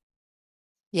collection.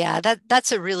 Yeah,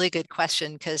 that's a really good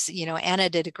question, because Anna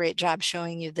did a great job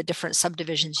showing you the different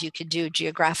subdivisions you could do,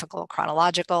 geographical,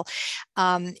 chronological,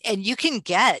 and you can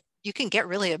get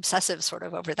really obsessive sort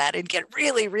of over that and get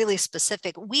really, really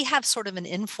specific. We have sort of an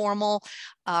informal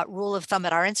rule of thumb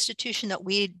at our institution that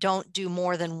we don't do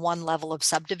more than one level of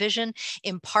subdivision,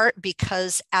 in part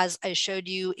because, as I showed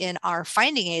you in our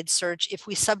finding aid search, if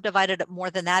we subdivided it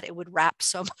more than that, it would wrap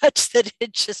so much that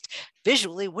it just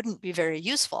visually wouldn't be very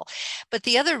useful. But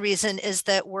the other reason is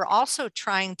that we're also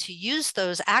trying to use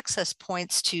those access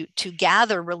points to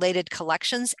gather related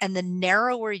collections, and the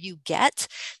narrower you get,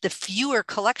 the fewer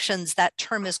collections that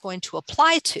term is going to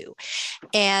apply to.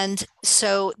 And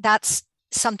so that's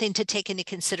something to take into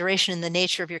consideration in the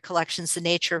nature of your collections, the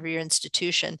nature of your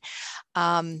institution.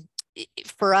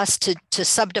 For us to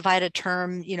subdivide a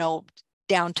term,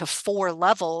 down to 4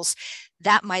 levels,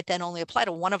 that might then only apply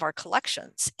to one of our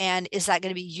collections. And is that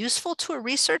going to be useful to a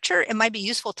researcher? It might be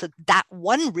useful to that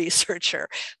one researcher,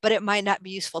 but it might not be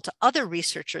useful to other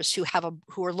researchers who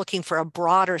are looking for a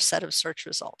broader set of search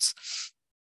results.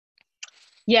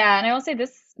 Yeah, and I will say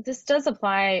this does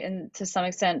apply to some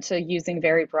extent to using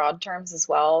very broad terms as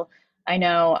well. I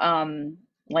know,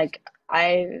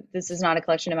 this is not a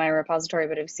collection in my repository,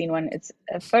 but I've seen one. It's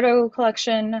a photo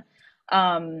collection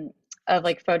of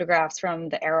photographs from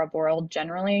the Arab world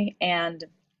generally, and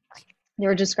they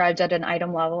were described at an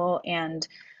item level, and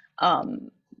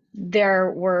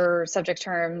there were subject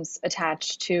terms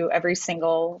attached to every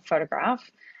single photograph.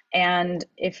 And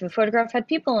if the photograph had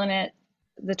people in it,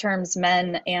 the terms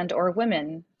men and or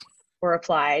women were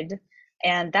applied.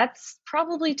 And that's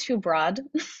probably too broad,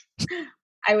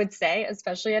 I would say,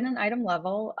 especially at an item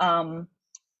level.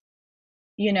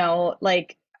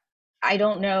 I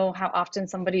don't know how often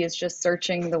somebody is just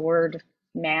searching the word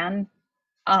man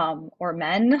or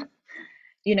men.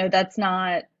 That's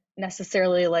not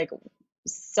necessarily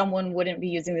someone wouldn't be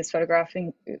using this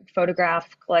photograph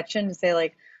collection to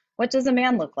say what does a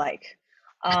man look like?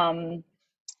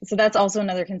 So that's also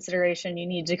another consideration. You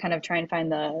need to kind of try and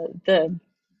find the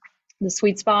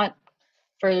sweet spot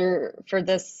for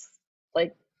this,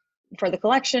 for the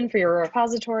collection, for your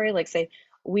repository. Say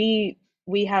we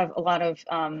have a lot of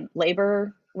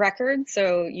labor records,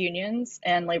 so unions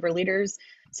and labor leaders.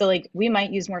 So we might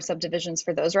use more subdivisions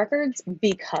for those records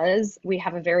because we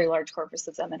have a very large corpus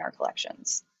of them in our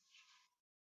collections.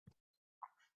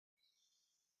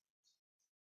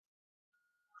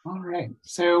 All right,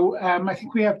 so I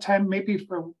think we have time maybe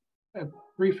for a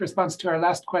brief response to our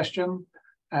last question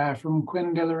from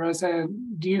Quinn De La Rosa.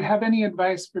 Do you have any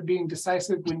advice for being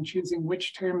decisive when choosing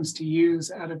which terms to use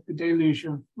out of the deluge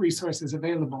of resources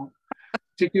available?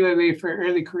 particularly for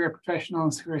early career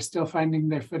professionals who are still finding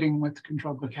their footing with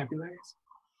controlled vocabularies?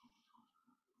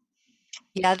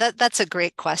 Yeah, that's a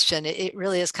great question. It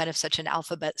really is kind of such an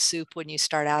alphabet soup when you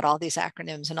start out all these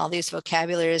acronyms and all these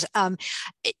vocabularies.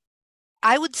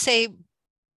 I would say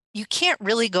you can't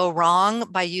really go wrong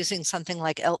by using something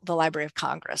like the Library of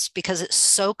Congress because it's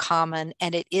so common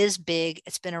and it is big.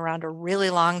 It's been around a really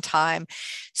long time.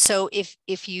 So if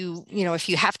you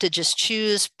have to just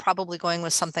choose, probably going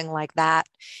with something like that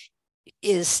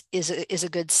is a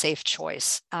good safe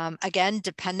choice. Again,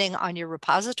 depending on your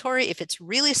repository, if it's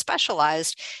really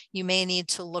specialized, you may need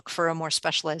to look for a more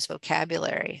specialized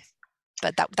vocabulary.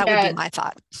 But that would be my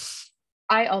thought.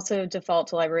 I also default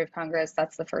to Library of Congress.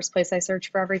 That's the first place I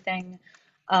search for everything.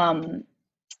 And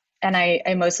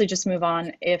I mostly just move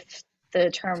on if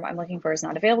the term I'm looking for is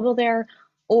not available there,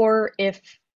 or if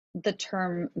the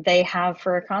term they have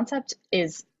for a concept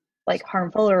is like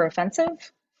harmful or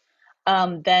offensive.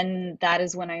 Then that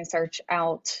is when I search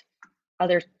out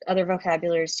other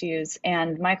vocabularies to use.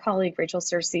 And my colleague, Rachel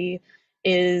Searcy,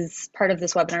 is part of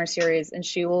this webinar series, and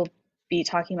she will be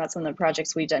talking about some of the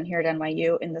projects we've done here at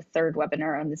NYU in the third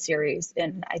webinar on the series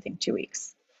in, I think, 2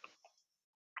 weeks.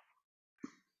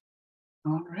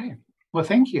 All right. Well,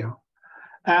 thank you.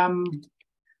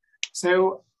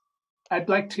 So I'd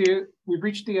like to, we've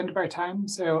reached the end of our time,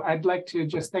 so I'd like to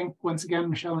just thank once again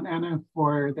Michele and Anna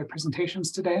for their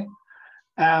presentations today.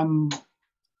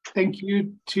 Thank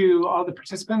you to all the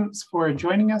participants for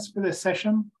joining us for this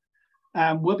session.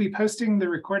 We'll be posting the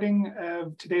recording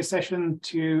of today's session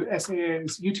to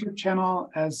SAA's YouTube channel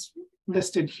as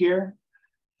listed here.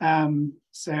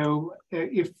 So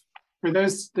if for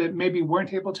those that maybe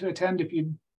weren't able to attend, if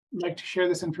you'd like to share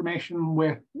this information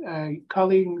with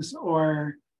colleagues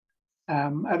or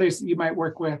others that you might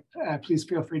work with, please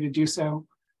feel free to do so.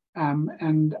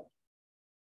 And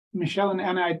Michele and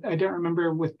Anna, I don't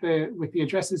remember with the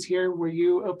addresses here, were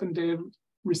you open to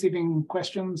receiving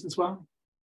questions as well?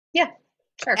 Yeah,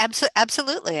 sure.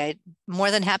 Absolutely. I'm more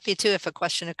than happy to. If a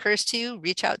question occurs to you,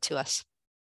 reach out to us.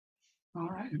 All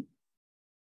right.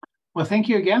 Well, thank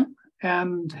you again.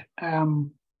 And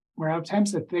we're out of time,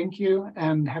 so thank you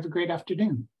and have a great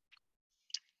afternoon.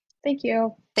 Thank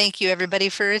you. Thank you, everybody,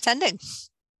 for attending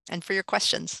and for your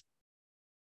questions.